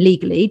myself. I mean,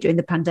 legally during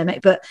the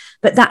pandemic, but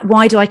that,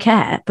 why do I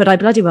care? But I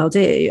bloody well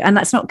do. And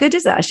that's not good,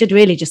 is it? I should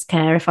really just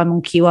care if I'm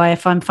on QI,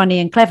 if I'm funny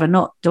and clever,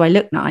 not do I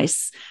look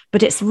nice?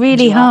 But it's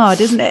really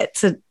hard, isn't it,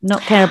 to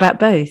not care about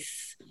both?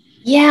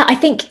 Yeah, I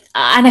think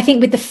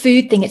with the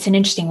food thing, it's an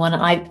interesting one.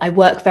 I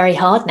work very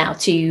hard now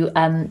to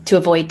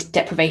avoid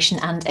deprivation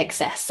and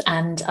excess.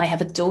 And I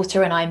have a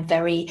daughter, and I'm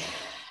very,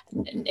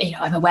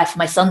 I'm aware for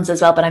my sons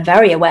as well, but I'm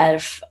very aware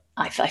of,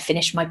 I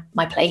finish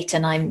my plate,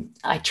 and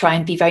I try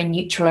and be very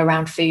neutral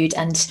around food.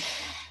 And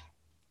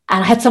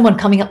I had someone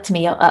coming up to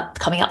me,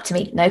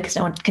 no, because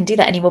no one can do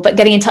that anymore, but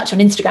getting in touch on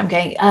Instagram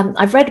going,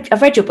 I've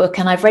read your book,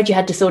 and I've read you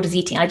had disorders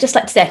eating. I'd just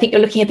like to say, I think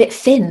you're looking a bit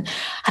thin.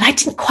 And I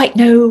didn't quite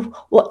know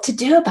what to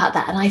do about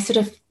that. And I sort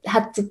of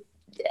had to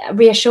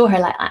reassure her,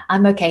 like,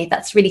 I'm okay.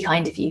 That's really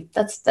kind of you.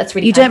 That's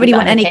really. You don't really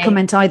want any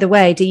comment either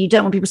way, do you? You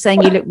don't want people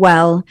saying you look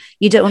well.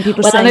 You don't want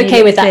people saying. I'm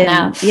okay with that thin.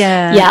 now.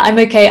 Yeah, I'm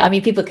okay. I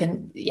mean, people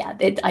can. Yeah,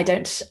 I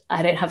don't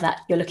have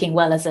that. You're looking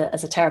well as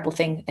a terrible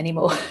thing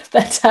anymore.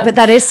 But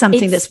that is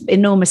something that's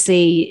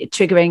enormously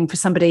triggering for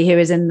somebody who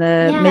is in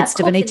the midst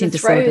of an eating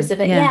disorder. Of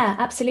it. Yeah,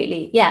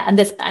 absolutely. Yeah, and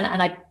there's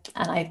and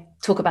I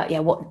talk about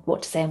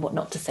what to say and what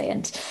not to say.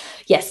 And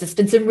yes, there's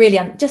been some really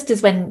just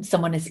as when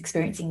someone is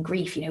experiencing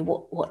grief,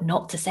 what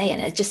not to say.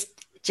 And it just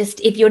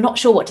if you're not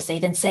sure what to say,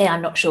 then say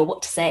I'm not sure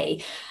what to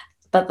say,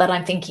 but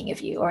I'm thinking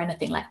of you, or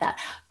anything like that.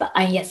 But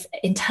yes,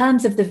 in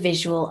terms of the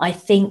visual, I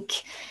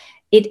think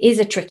it is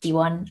a tricky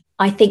one.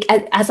 I think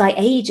as I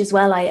age as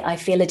well, I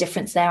feel a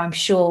difference there. I'm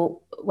sure.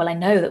 Well, I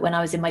know that when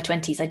I was in my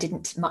 20s, I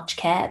didn't much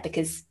care,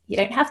 because you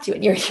don't have to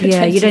when you're in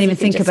your 20s. You don't even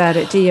think about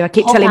it, do you? I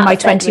keep telling my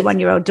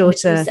 21-year-old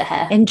daughter,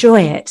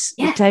 enjoy it.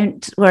 Yeah.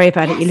 Don't worry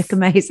about it. You look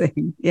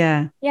amazing.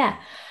 Yeah. Yeah.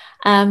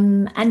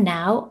 And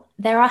now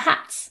there are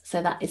hats,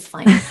 so that is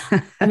fine.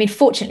 I mean,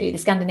 fortunately, the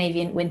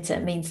Scandinavian winter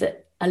means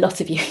that a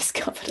lot of you is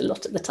covered a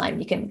lot of the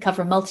time. You can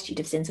cover a multitude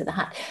of sins with a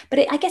hat.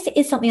 But I guess it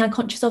is something I'm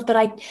conscious of, but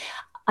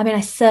I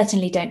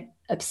certainly don't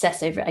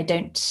obsess over it.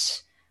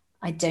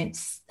 I don't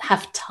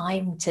have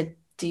time to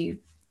do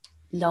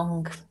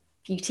long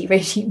beauty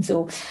regimes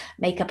or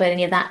makeup or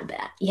any of that.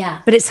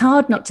 But it's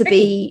hard not to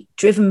be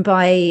driven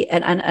by,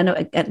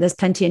 and there's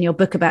plenty in your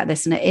book about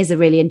this, and it is a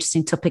really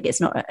interesting topic.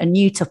 It's not a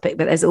new topic,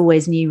 but there's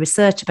always new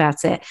research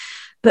about it.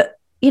 But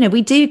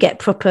we do get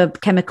proper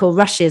chemical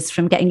rushes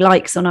from getting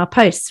likes on our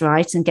posts,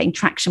 right? And getting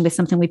traction with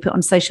something we put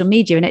on social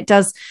media. And it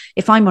does,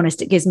 if I'm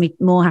honest, it gives me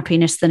more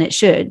happiness than it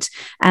should.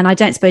 And I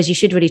don't suppose you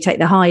should really take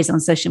the highs on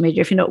social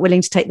media if you're not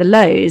willing to take the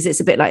lows. It's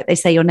a bit like they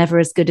say, you're never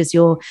as good as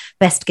your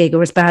best gig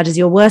or as bad as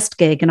your worst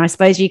gig. And I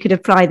suppose you could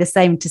apply the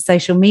same to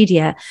social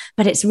media,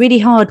 but it's really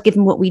hard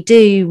given what we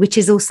do, which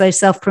is also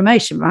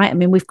self-promotion, right? I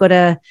mean, we've got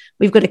to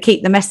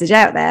keep the message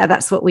out there.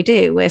 That's what we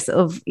do. We're sort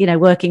of,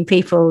 working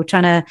people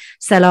trying to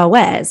sell our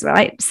wares,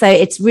 right? So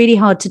it's really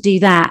hard to do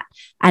that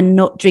and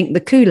not drink the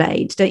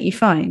Kool-Aid, don't you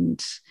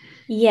find?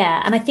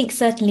 Yeah, and I think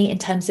certainly in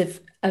terms of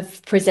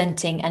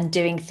presenting and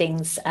doing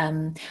things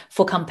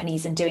for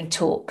companies and doing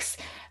talks,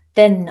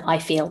 then I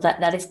feel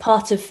that is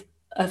part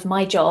of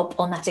my job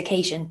on that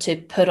occasion, to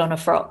put on a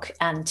frock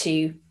and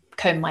to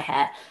comb my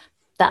hair.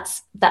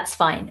 That's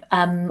fine.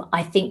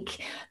 I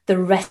think the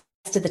rest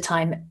of the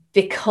time,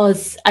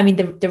 because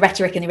the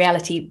rhetoric and the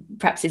reality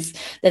perhaps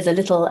there's a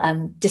little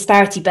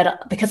disparity,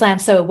 but because I am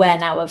so aware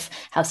now of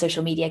how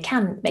social media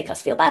can make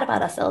us feel bad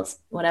about ourselves,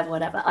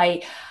 whatever,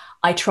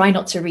 I try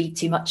not to read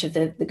too much of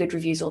the good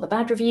reviews or the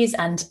bad reviews.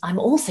 And I'm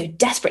also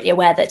desperately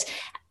aware that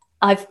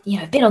I've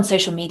been on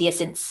social media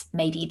since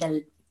maybe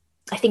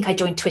I think I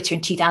joined Twitter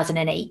in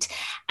 2008,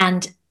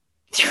 and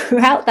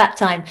throughout that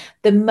time,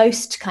 the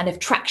most kind of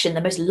traction, the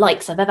most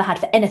likes I've ever had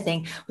for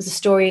anything was a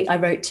story I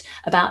wrote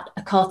about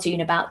a cartoon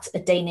about a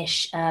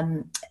Danish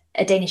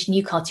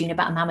new cartoon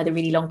about a man with a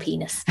really long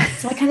penis.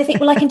 So I kind of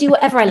think, well, I can do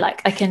whatever I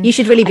like. You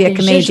should really be a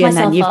comedian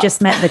then. You've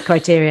just met the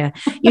criteria.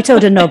 You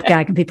told a knob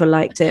gag and people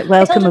liked it.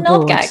 Welcome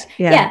aboard.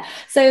 Yeah.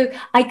 So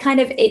I kind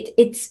of,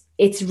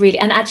 it's really,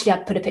 and actually I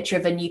put a picture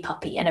of a new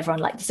puppy and everyone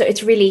liked it. So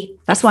it's really,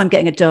 that's why I'm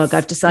getting a dog.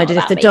 I've decided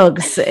if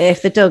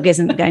the dog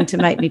isn't going to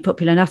make me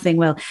popular, nothing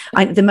will.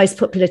 The most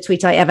popular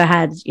tweet I ever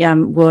had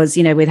was,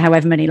 with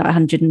however many, like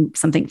 100 and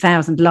something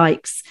thousand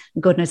likes,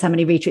 and God knows how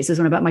many retweets. There was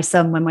one about my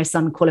son, when my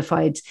son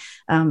qualified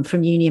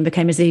from uni and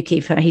became a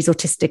zookeeper. He's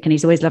autistic and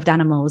he's always loved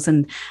animals.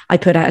 And I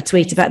put out a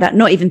tweet about that,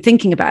 not even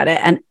thinking about it.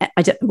 And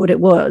I don't know what it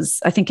was.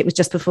 I think it was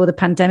just before the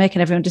pandemic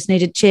and everyone just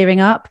needed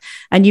cheering up.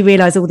 And you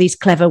realize all these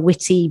clever,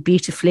 witty,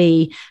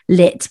 beautifully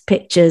lit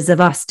pictures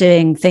of us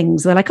doing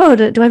things. We're like, oh,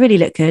 do I really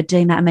look good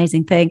doing that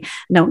amazing thing?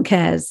 No one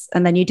cares.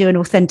 And then you do an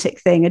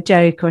authentic thing, a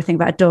joke or a thing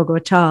about a dog or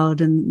a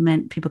child,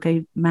 and people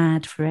go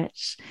mad for it.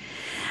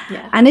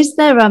 Yeah. And is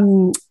there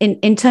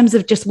in terms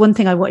of just one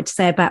thing I wanted to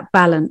say about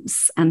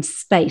balance and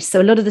space?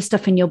 So a lot of the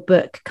stuff in your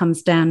book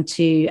comes down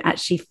to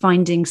actually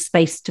finding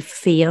space to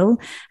feel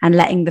and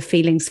letting the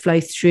feelings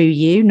flow through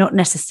you, not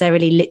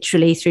necessarily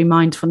literally through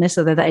mindfulness,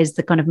 although that is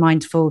the kind of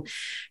mindful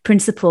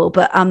principle.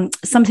 But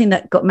something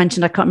that got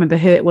mentioned, I can't remember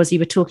who it was you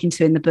were talking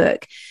to in the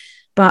book,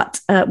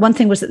 but one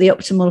thing was that the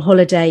optimal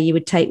holiday you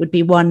would take would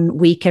be 1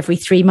 week every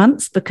 3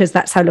 months, because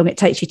that's how long it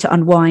takes you to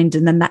unwind,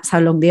 and then that's how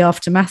long the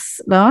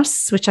aftermath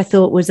lasts, which I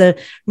thought was a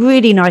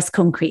really nice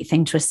concrete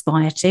thing to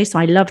aspire to. So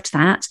I loved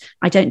that.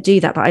 I don't do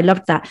that, but I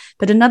loved that.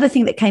 But another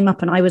thing that came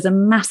up, and I was a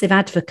massive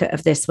advocate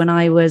of this when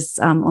I was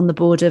on the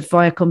board of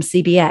Viacom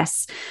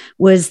CBS,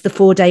 was the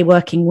 4-day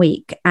working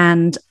week.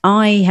 And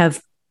I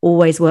have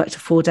always worked a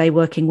 4-day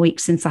working week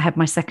since I had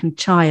my second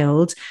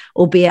child,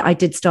 albeit I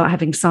did start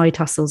having side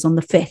hustles on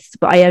the 5th,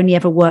 but I only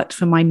ever worked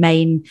for my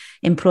main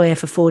employer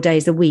for 4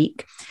 days a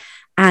week.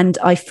 And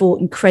I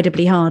fought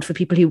incredibly hard for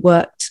people who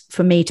worked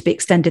for me to be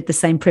extended the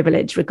same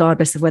privilege,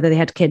 regardless of whether they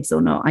had kids or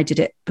not. I did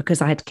it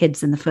because I had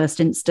kids in the first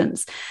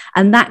instance.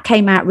 And that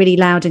came out really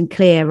loud and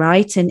clear,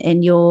 right?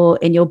 In your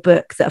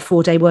book, that a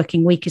 4-day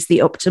working week is the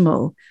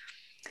optimal.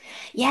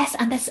 Yes,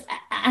 and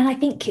I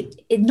think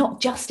it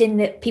not just in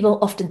that people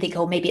often think,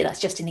 oh, maybe that's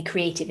just in the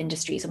creative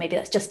industries or maybe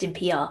that's just in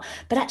PR,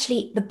 but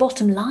actually the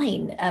bottom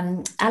line.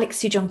 Alex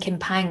Sujong Kim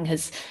Pang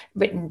has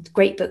written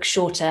great book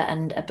Shorter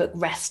and a book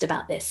Rest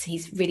about this.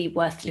 He's really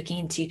worth looking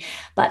into.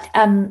 But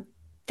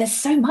there's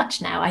so much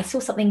now. I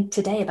saw something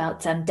today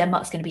about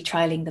Denmark's going to be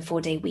trialing the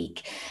 4-day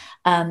week.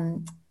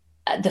 Even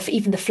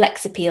the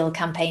Flex Appeal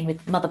campaign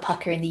with Mother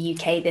Pucker in the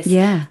UK.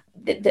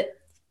 The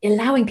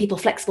allowing people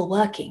flexible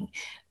working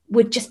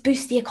would just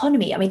boost the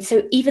economy. I mean,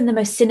 so even the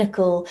most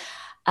cynical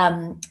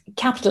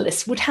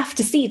capitalists would have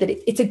to see that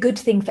it's a good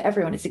thing for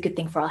everyone. It's a good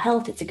thing for our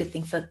health. It's a good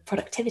thing for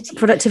productivity.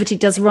 Productivity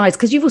does rise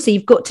because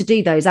you've got to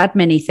do those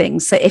admin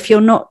things. So if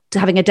you're not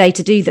having a day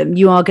to do them,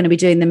 you are going to be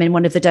doing them in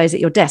one of the days at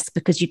your desk,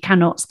 because you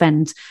cannot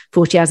spend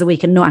 40 hours a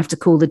week and not have to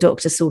call the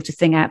doctor, sort of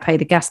thing out, pay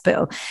the gas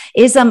bill.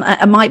 Is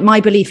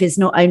my belief is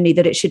not only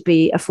that it should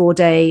be a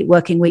 4-day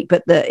working week,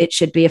 but that it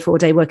should be a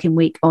 4-day working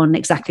week on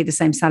exactly the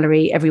same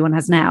salary everyone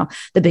has now.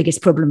 The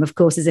biggest problem, of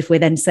course, is if we're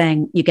then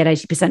saying you get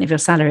 80% of your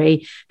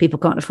salary, people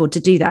can't afford to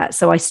do that.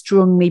 So I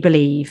strongly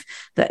believe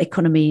that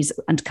economies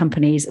and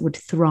companies would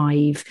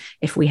thrive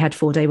if we had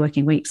 4-day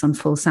working weeks on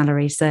full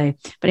salary. So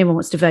if anyone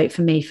wants to vote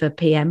for me for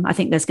PM, I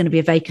think there's going to be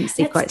a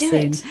vacancy quite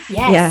soon.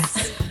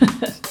 Yes.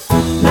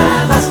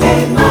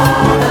 Namaste,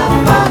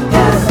 motherfucker.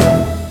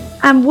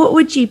 And what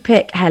would you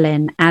pick,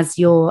 Helen, as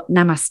your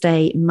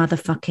namaste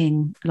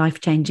motherfucking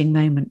life-changing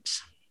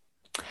moment?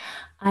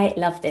 I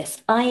love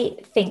this. I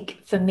think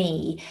for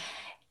me,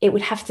 it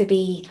would have to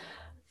be,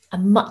 as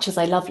much as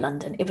I love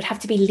London, it would have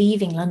to be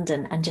leaving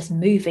London and just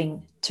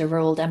moving to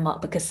rural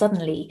Denmark, because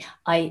suddenly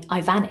I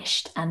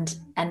vanished and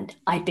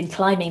I'd been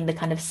climbing the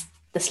kind of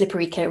the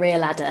slippery career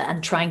ladder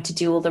and trying to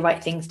do all the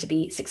right things to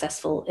be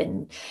successful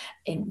in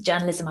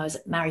journalism. I was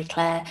at Marie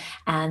Claire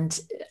and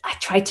I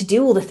tried to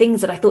do all the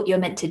things that I thought you were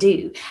meant to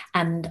do,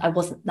 and I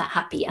wasn't that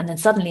happy. And then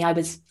suddenly I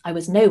was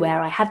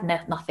nowhere. I had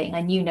nothing.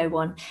 I knew no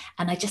one.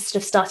 And I just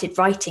sort of started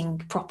writing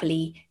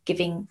properly,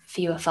 giving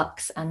fewer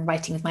fucks and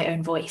writing with my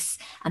own voice.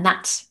 And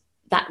that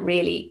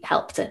really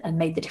helped and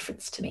made the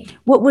difference to me.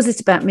 What was it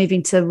about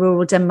moving to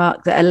rural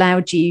Denmark that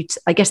allowed you to,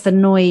 I guess the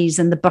noise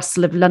and the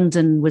bustle of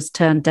London was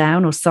turned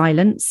down or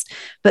silenced,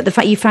 but the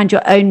fact you found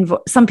your own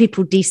some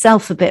people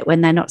de-self a bit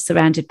when they're not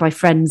surrounded by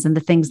friends and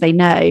the things they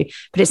know,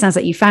 but it sounds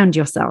like you found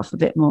yourself a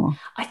bit more.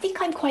 I think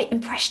I'm quite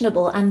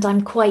impressionable, and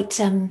I'm quite...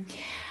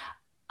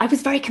 I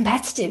was very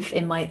competitive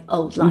in my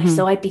old life. Mm-hmm.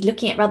 So I'd be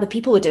looking at what other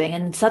people were doing,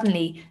 and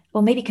suddenly,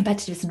 well, maybe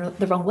competitive is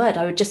the wrong word.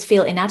 I would just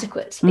feel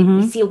inadequate. Mm-hmm.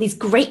 You see all these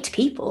great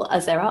people,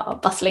 as there are,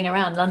 bustling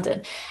around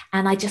London.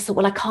 And I just thought,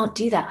 well, I can't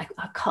do that.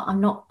 I can't,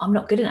 I'm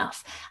not good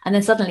enough. And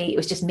then suddenly it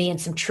was just me and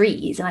some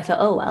trees. And I thought,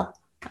 oh, well,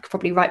 I could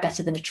probably write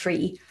better than a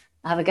tree.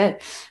 Have a go.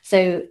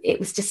 So it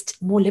was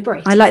just more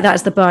liberating. I like that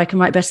as the bar. I can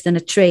write better than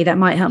a tree. That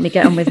might help me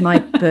get on with my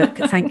book.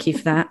 Thank you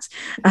for that.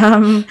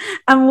 And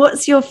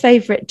what's your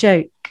favourite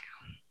joke?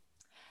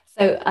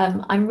 So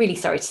I'm really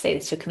sorry to say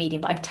this to a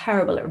comedian, but I'm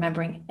terrible at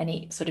remembering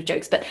any sort of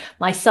jokes. But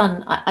my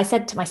son, I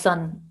said to my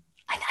son,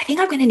 I think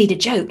I'm going to need a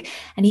joke.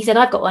 And he said,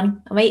 I've got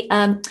one. Wait,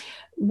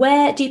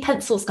 where do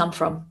pencils come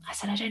from? I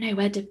said, I don't know.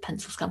 Where do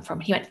pencils come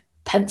from? He went,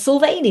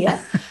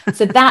 Pennsylvania.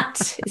 So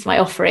that is my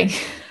offering.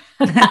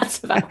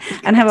 That's about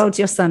and how old's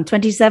your son?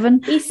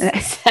 27? He's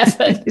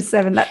 7.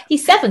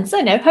 He's 7, so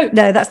no hope.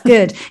 No, that's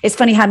good. It's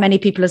funny how many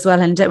people as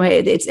well, and don't worry,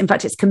 in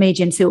fact, it's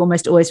comedians who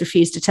almost always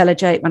refuse to tell a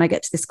joke when I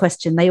get to this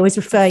question. They always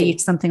refer you to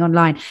something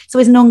online. It's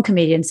always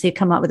non-comedians who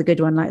come up with a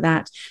good one like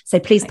that. So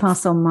please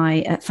pass on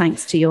my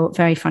thanks to your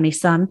very funny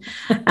son.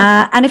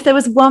 And if there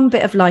was one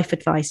bit of life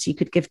advice you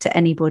could give to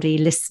anybody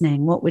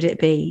listening, what would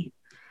it be?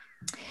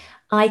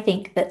 I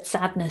think that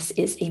sadness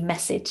is a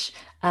message,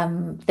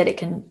 that it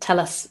can tell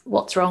us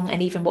what's wrong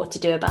and even what to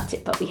do about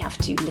it, but we have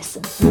to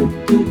listen.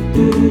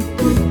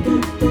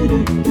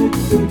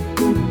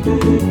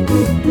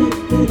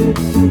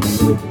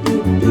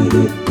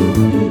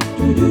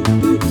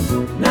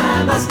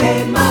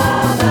 Namaste,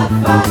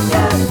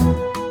 motherfucker.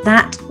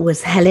 That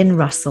was Helen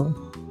Russell.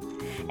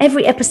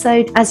 Every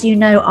episode, as you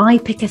know, I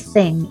pick a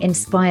thing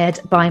inspired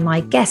by my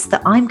guest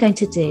that I'm going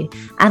to do.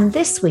 And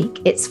this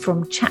week, it's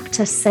from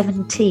chapter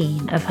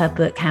 17 of her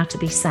book, How to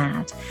Be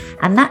Sad.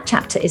 And that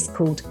chapter is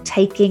called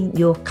Taking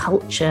Your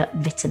Culture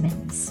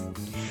Vitamins.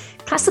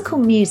 Classical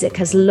music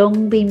has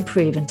long been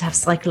proven to have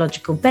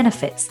psychological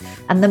benefits,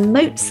 and the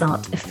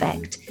Mozart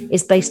effect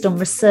is based on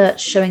research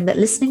showing that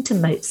listening to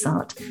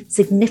Mozart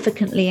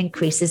significantly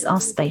increases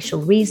our spatial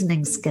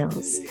reasoning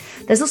skills.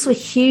 There's also a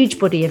huge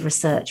body of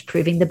research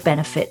proving the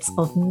benefits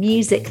of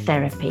music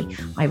therapy.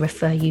 I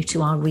refer you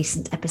to our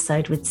recent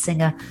episode with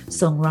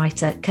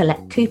singer-songwriter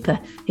Colette Cooper,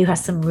 who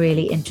has some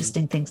really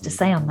interesting things to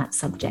say on that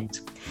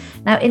subject.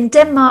 Now, in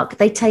Denmark,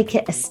 they take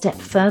it a step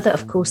further.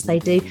 Of course they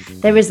do.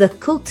 There is a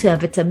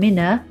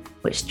kulturvitaminer,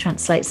 which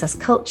translates as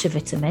culture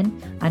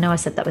vitamin. I know I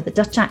said that with a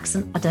Dutch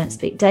accent. I don't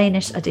speak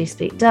Danish. I do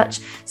speak Dutch.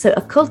 So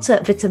a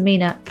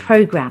kulturvitaminer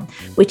program,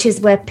 which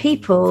is where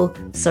people,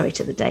 sorry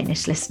to the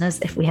Danish listeners,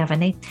 if we have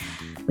any,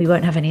 we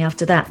won't have any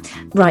after that.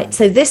 Right,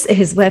 so this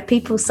is where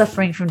people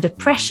suffering from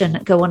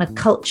depression go on a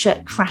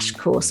culture crash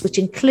course, which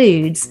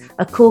includes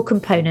a core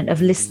component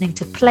of listening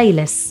to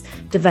playlists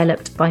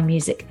developed by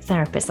music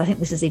therapists. I think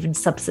this is even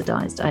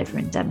subsidised over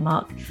in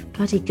Denmark.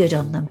 Bloody good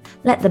on them.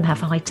 Let them have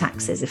high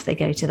taxes if they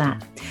go to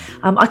that.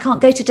 I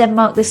can't go to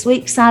Denmark this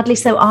week, sadly,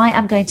 so I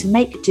am going to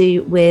make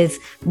do with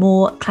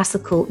more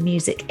classical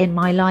music in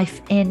my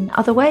life in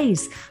other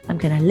ways. I'm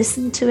going to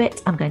listen to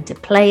it, I'm going to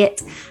play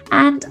it,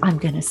 and I'm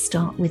going to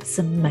start with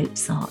some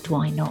Mozart.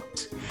 Why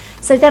not?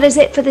 So that is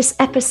it for this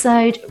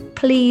episode.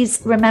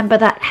 Please remember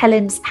that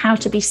Helen's How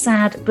to Be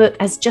Sad book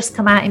has just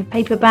come out in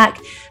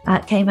paperback.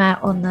 Came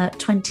out on the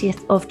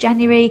 20th of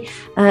January.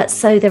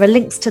 So there are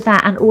links to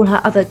that and all her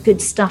other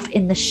good stuff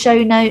in the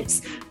show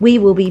notes. We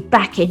will be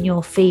back in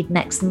your feed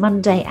next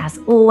Monday, as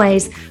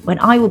always, when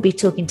I will be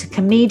talking to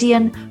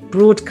comedian,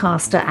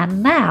 broadcaster,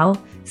 and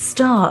now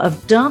star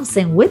of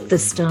Dancing with the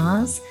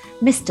Stars,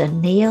 Mr.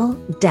 Neil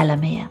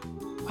Delamere.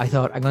 I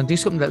thought, I'm going to do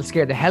something that'll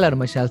scare the hell out of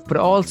myself. But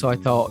also I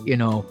thought,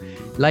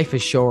 life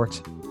is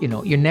short.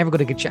 You're never going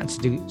to get a chance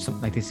to do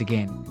something like this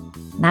again.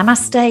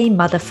 Namaste,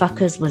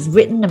 Motherfuckers was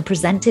written and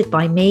presented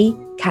by me,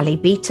 Callie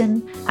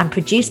Beaton, and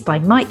produced by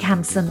Mike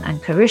Hansen and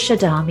Karusha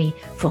Dami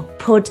for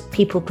Pod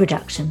People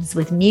Productions,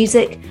 with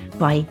music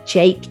by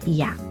Jake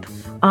Yap.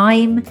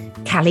 I'm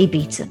Callie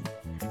Beaton.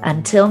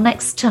 Until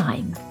next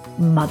time,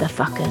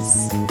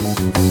 motherfuckers.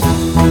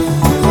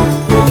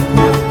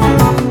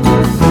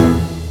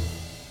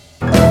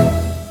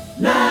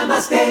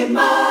 Namaste,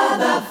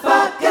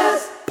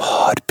 motherfuckers.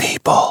 Pod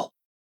people.